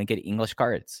Yu-Gi-Oh. I want to get English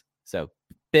cards. So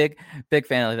big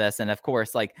fan of this. And of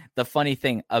course, like, the funny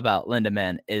thing about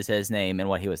Lindemann is his name and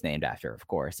what he was named after, of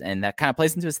course. And that kind of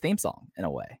plays into his theme song in a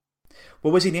way.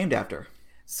 What was he named after?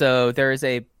 So there is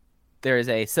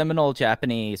a seminal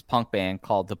Japanese punk band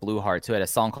called the Blue Hearts who had a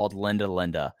song called Linda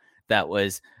Linda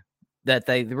that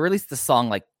they released the song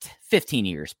like 15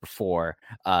 years before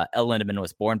El Lindemann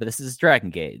was born, but this is Dragon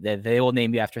Gate. They will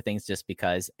name you after things just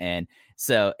because. And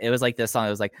so it was like this song. It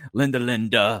was like Linda,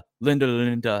 Linda, Linda,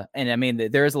 Linda. And I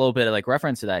mean, there is a little bit of, like,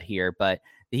 reference to that here, but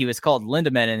he was called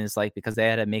Lindemann, and it's like, because they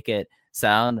had to make it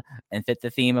sound and fit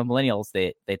the theme of Millennials,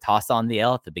 they tossed on the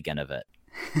L at the beginning of it.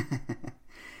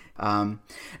 And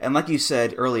like you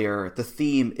said earlier, the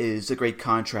theme is a great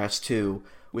contrast too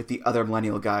with the other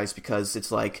Millennial guys, because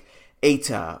it's like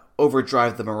Eita,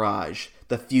 Overdrive the Mirage,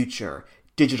 The Future,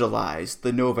 Digitalize,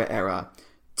 The Nova Era,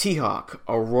 T-Hawk,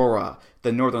 Aurora,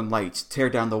 The Northern Lights, Tear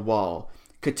Down the Wall,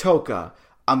 Kotoka,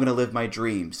 I'm Gonna Live My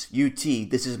Dreams, UT,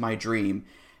 This Is My Dream.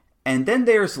 And then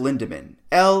there's Lindemann,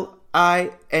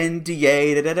 Linda,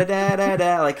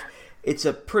 da-da-da-da-da-da. Like, it's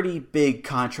a pretty big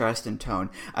contrast in tone.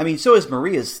 I mean, so is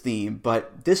Maria's theme,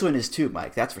 but this one is too,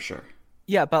 Mike, that's for sure.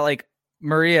 Yeah, but, like,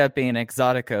 Maria being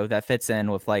Exotico, that fits in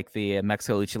with, like, the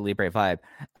Mexico Lucha Libre vibe.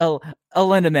 El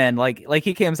Lindemann, like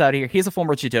he comes out here. He's a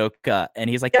former judoka, and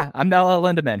he's like, yeah, I'm now El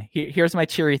Lindemann. Here's my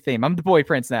cheery theme. I'm the boy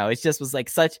prince now. It just was, like,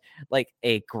 such, like,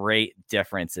 a great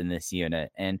difference in this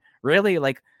unit, and really,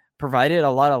 like, provided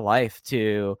a lot of life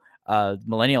to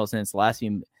Millennials in its last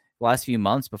few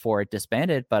months before it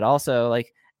disbanded, but also,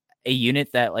 like, a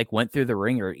unit that, like, went through the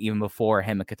ringer even before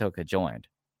him and Kotoka joined.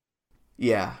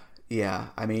 Yeah,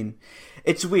 I mean,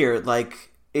 it's weird.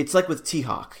 Like, it's like with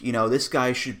T-Hawk. You know, this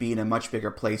guy should be in a much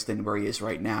bigger place than where he is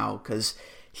right now, because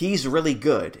he's really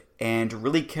good and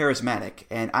really charismatic.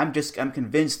 And I'm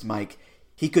convinced, Mike,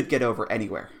 he could get over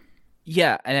anywhere.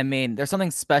 Yeah, and I mean, there's something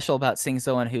special about seeing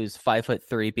someone who's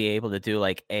 5'3" be able to do,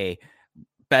 like, a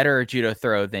better judo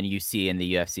throw than you see in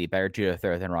the UFC, better judo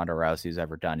throw than Ronda Rousey's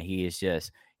ever done. He's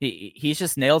just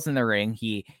nails in the ring.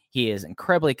 He is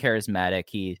incredibly charismatic.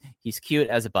 He's cute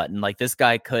as a button. Like, this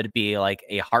guy could be, like,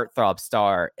 a heartthrob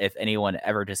star if anyone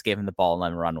ever just gave him the ball and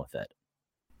let him run with it.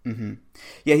 Mm-hmm.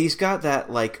 Yeah, he's got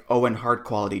that like Owen Hart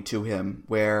quality to him,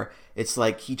 where it's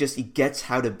like he gets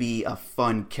how to be a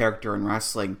fun character in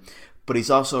wrestling, but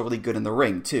he's also really good in the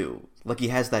ring too. Like he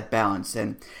has that balance,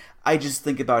 and I just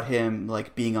think about him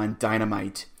like being on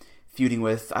Dynamite, feuding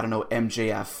with I don't know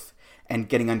MJF, and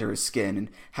getting under his skin, and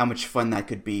how much fun that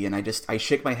could be. And I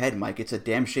shake my head, Mike. It's a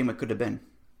damn shame it could have been.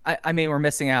 I mean, we're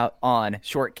missing out on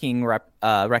Short King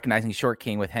recognizing Short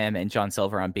King with him and John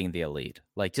Silver on being the Elite.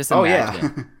 Like, just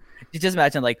imagine. Yeah. Just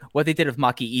imagine like what they did with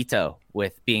Maki Ito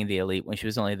with being the Elite when she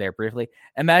was only there briefly.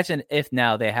 Imagine if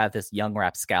now they have this young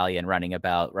rapscallion running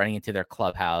into their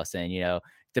clubhouse and,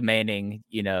 demanding,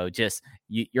 just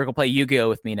you're going to play Yu-Gi-Oh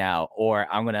with me now, or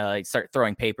I'm going to like start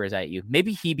throwing papers at you.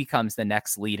 Maybe he becomes the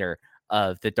next leader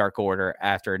of the Dark Order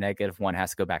after -1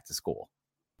 has to go back to school.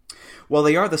 Well,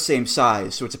 they are the same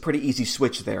size, so it's a pretty easy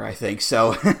switch there, I think.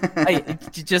 So I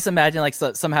just imagine like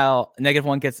somehow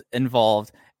 -1 gets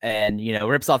involved and,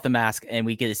 rips off the mask and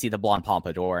we get to see the blonde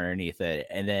pompadour underneath it.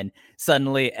 And then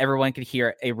suddenly everyone could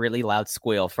hear a really loud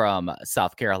squeal from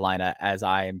South Carolina as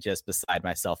I am just beside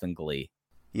myself in glee.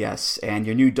 Yes, and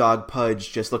your new dog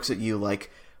Pudge just looks at you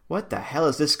like, what the hell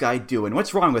is this guy doing?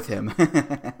 What's wrong with him?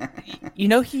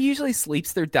 He usually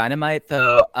sleeps through Dynamite,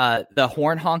 though. The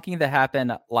horn honking that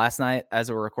happened last night as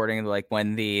we're recording, like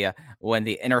when the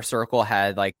Inner Circle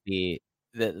had like the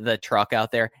truck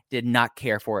out there, did not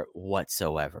care for it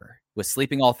whatsoever. Was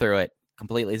sleeping all through it,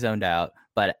 completely zoned out.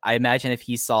 But I imagine if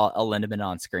he saw a Lindemann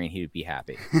on screen, he would be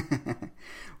happy.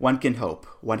 One can hope.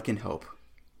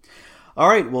 All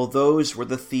right, well, those were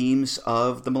the themes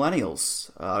of the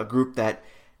Millennials, a group that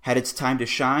had its time to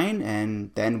shine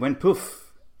and then went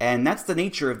poof. And that's the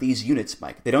nature of these units,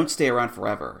 Mike. They don't stay around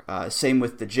forever. Same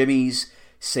with the Jimmies,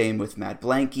 same with Matt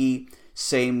Blanky,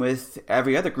 same with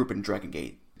every other group in Dragon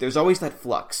Gate. There's always that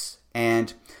flux,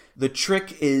 and the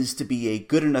trick is to be a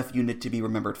good enough unit to be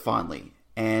remembered fondly.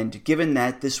 And given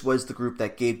that this was the group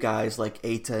that gave guys like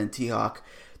Eita and T-Hawk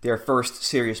their first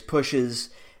serious pushes,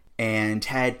 and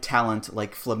had talent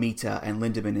like Flamita and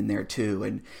Lindemann in there too,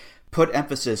 and put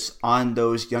emphasis on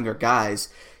those younger guys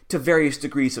to various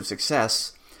degrees of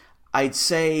success, I'd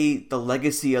say the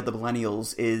legacy of the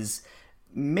Millennials is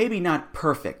maybe not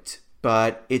perfect,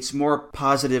 but it's more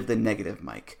positive than negative,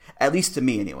 Mike. At least to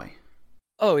me, anyway.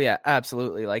 Oh, yeah,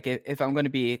 absolutely. Like, if I'm going to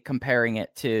be comparing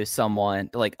it to someone,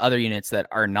 like other units that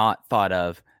are not thought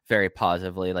of very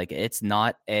positively, like, it's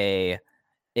not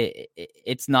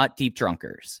Deep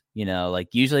Drunkers,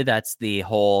 like usually that's the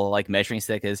whole like measuring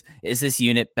stick is this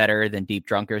unit better than Deep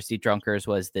Drunkers? Deep Drunkers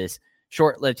was this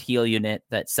short-lived heel unit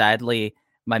that sadly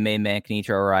my main man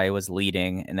Kenichiro Arai was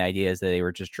leading, and the idea is that they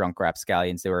were just drunk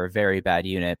rapscallions. They were a very bad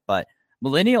unit, but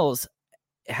Millennials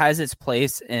has its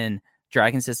place in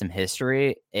Dragon System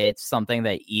history. It's something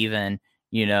that even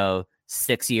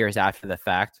 6 years after the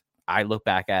fact, I look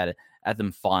back at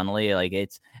them fondly. Like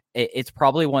it's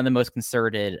probably one of the most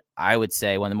concerted, I would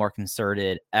say, one of the more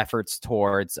concerted efforts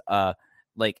towards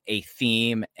like a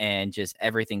theme and just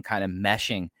everything kind of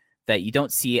meshing that you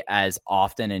don't see as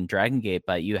often in Dragon Gate.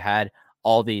 But you had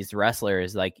all these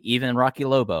wrestlers, like even Rocky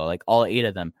Lobo, like all 8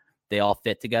 of them, they all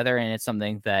fit together, and it's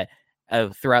something that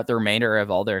throughout the remainder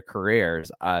of all their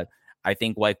careers, I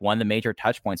think like one of the major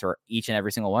touch points for each and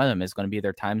every single one of them is going to be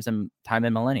their time in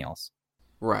Millennials.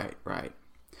 Right.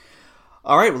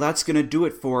 All right, well, that's going to do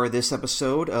it for this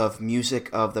episode of Music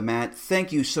of the Mat.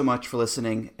 Thank you so much for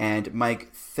listening. And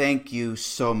Mike, thank you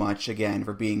so much again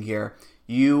for being here.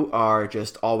 You are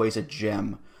just always a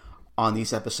gem on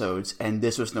these episodes, and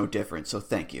this was no different, so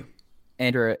thank you.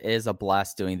 Andrew, it is a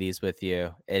blast doing these with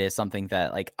you. It is something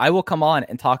that, like, I will come on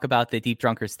and talk about the Deep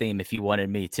Drunkers theme if you wanted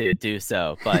me to do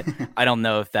so, but I don't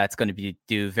know if that's going to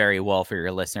do very well for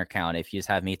your listener count if you just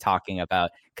have me talking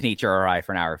about Kenichiro Arai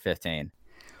for an hour 15.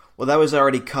 Well, that was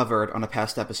already covered on a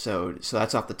past episode, so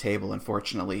that's off the table,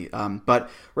 unfortunately. But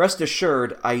rest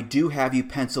assured, I do have you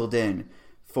penciled in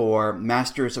for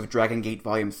Masters of Dragon Gate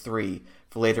Volume 3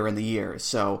 for later in the year.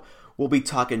 So we'll be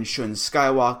talking Shun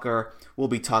Skywalker, we'll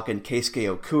be talking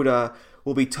Keisuke Okuda,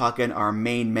 we'll be talking our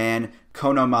main man,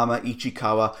 Konomama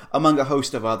Ichikawa, among a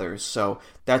host of others. So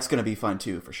that's going to be fun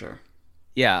too, for sure.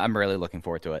 Yeah, I'm really looking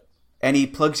forward to it. Any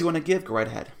plugs you want to give? Go right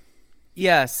ahead.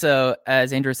 Yeah, so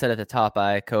as Andrew said at the top,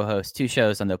 I co-host 2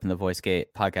 shows on the Open the Voice Gate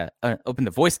podcast, or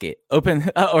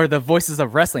the Voices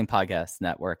of Wrestling podcast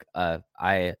network.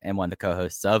 I am one of the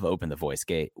co-hosts of Open the Voice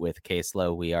Gate with Case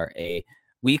Low. We are a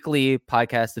weekly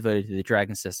podcast devoted to the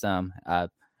Dragon System.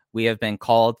 We have been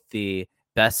called the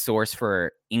best source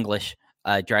for English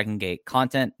Dragon Gate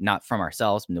content, not from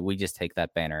ourselves. We just take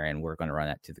that banner and we're going to run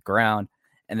that to the ground.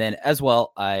 And then as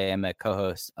well, I am a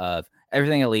co-host of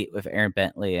Everything Elite with Aaron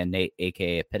Bentley and Nate,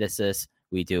 aka Epitasis.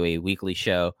 We do a weekly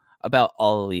show about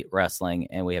All Elite Wrestling,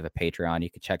 and we have a Patreon you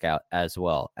can check out as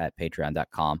well at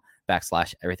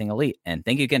patreon.com/everything elite. And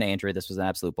thank you again, Andrew. This was an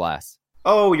absolute blast.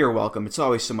 Oh, you're welcome. It's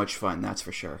always so much fun, that's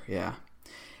for sure. Yeah.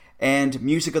 And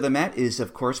Music of the Mat is,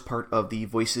 of course, part of the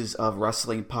Voices of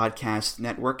Wrestling podcast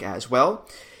network as well.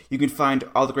 You can find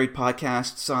all the great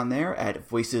podcasts on there at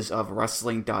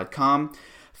voicesofwrestling.com.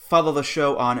 Follow the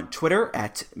show on Twitter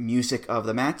at Music of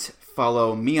the Mat.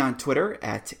 Follow me on Twitter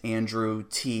at Andrew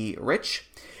T. Rich.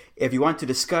 If you want to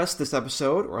discuss this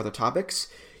episode or other topics,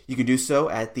 you can do so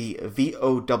at the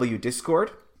VOW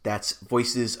Discord. That's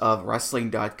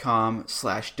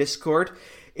voicesofwrestling.com/Discord.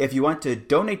 If you want to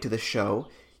donate to the show,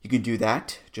 you can do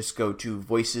that. Just go to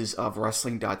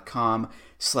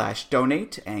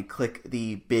voicesofwrestling.com/donate and click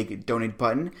the big donate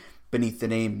button beneath the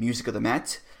name Music of the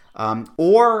Mat.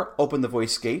 Or open the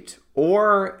voice gate,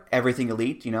 or Everything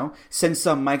Elite, send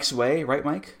some Mike's way, right,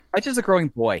 Mike? Mike's just a growing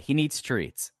boy. He needs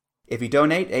treats. If you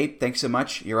donate, hey, thanks so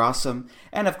much. You're awesome.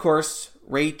 And of course,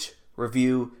 rate,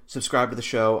 review, subscribe to the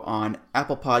show on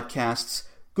Apple Podcasts,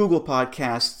 Google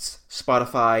Podcasts,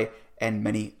 Spotify, and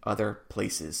many other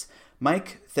places.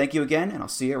 Mike, thank you again, and I'll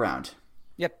see you around.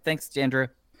 Yep, thanks, Andrew.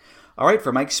 All right,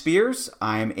 for Mike Spears,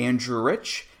 I'm Andrew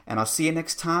Rich, and I'll see you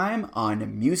next time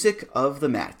on Music of the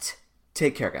Mat.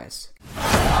 Take care, guys.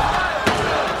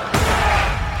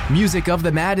 Music of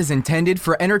the Mat is intended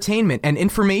for entertainment and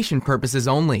information purposes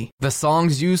only. The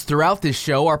songs used throughout this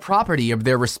show are property of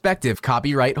their respective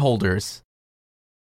copyright holders.